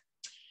talk.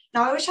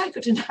 Now, I wish I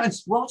could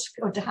announce what's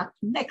going to happen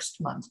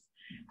next month.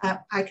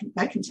 I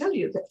can tell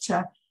you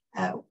that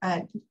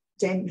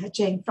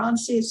Jane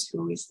Francis,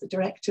 who is the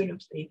director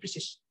of the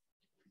British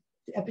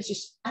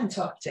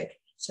Antarctic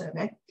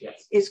Survey,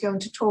 yes, is going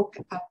to talk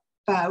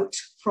about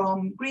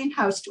from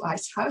greenhouse to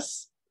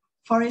icehouse,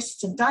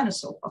 forests and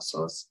dinosaur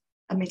fossils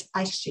amid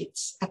ice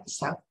sheets at the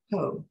South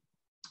Pole.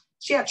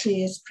 She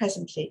actually is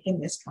presently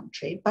in this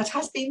country, but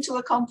has been to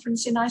a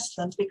conference in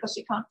Iceland because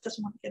she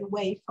doesn't want to get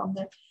away from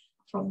the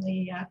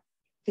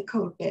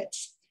cold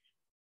bits.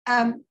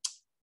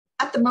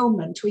 At the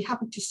moment, we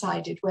haven't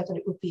decided whether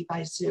it would be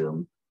by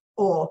Zoom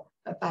or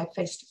by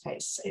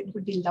face-to-face. It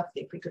would be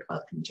lovely if we could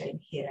welcome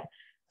Jane here.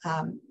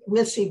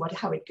 We'll see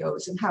how it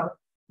goes and how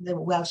the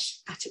Welsh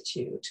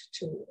attitude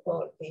to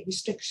all the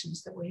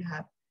restrictions that we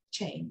have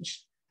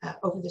changed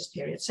over this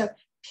period. So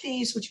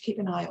please, would you keep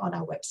an eye on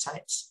our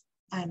websites?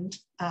 And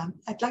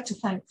I'd like to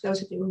thank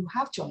those of you who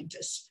have joined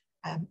us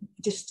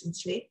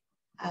distantly.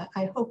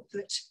 I hope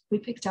that we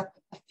picked up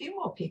a few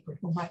more people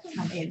who might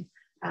come in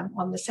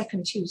on the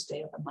second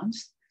Tuesday of the month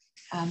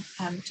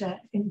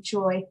and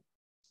enjoy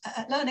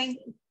learning,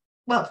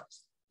 well,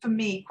 for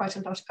me, quite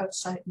a lot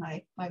outside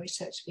my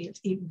research field,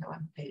 even though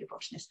I'm a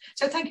paleobotanist.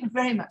 So thank you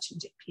very much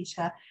indeed,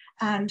 Peter.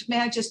 And may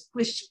I just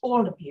wish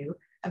all of you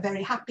a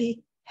very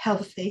happy,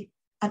 healthy,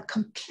 and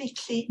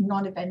completely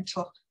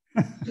non-eventful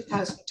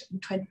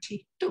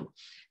 2022.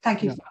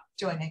 Thank you for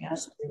joining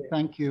us.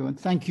 Thank you. And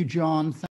thank you, John.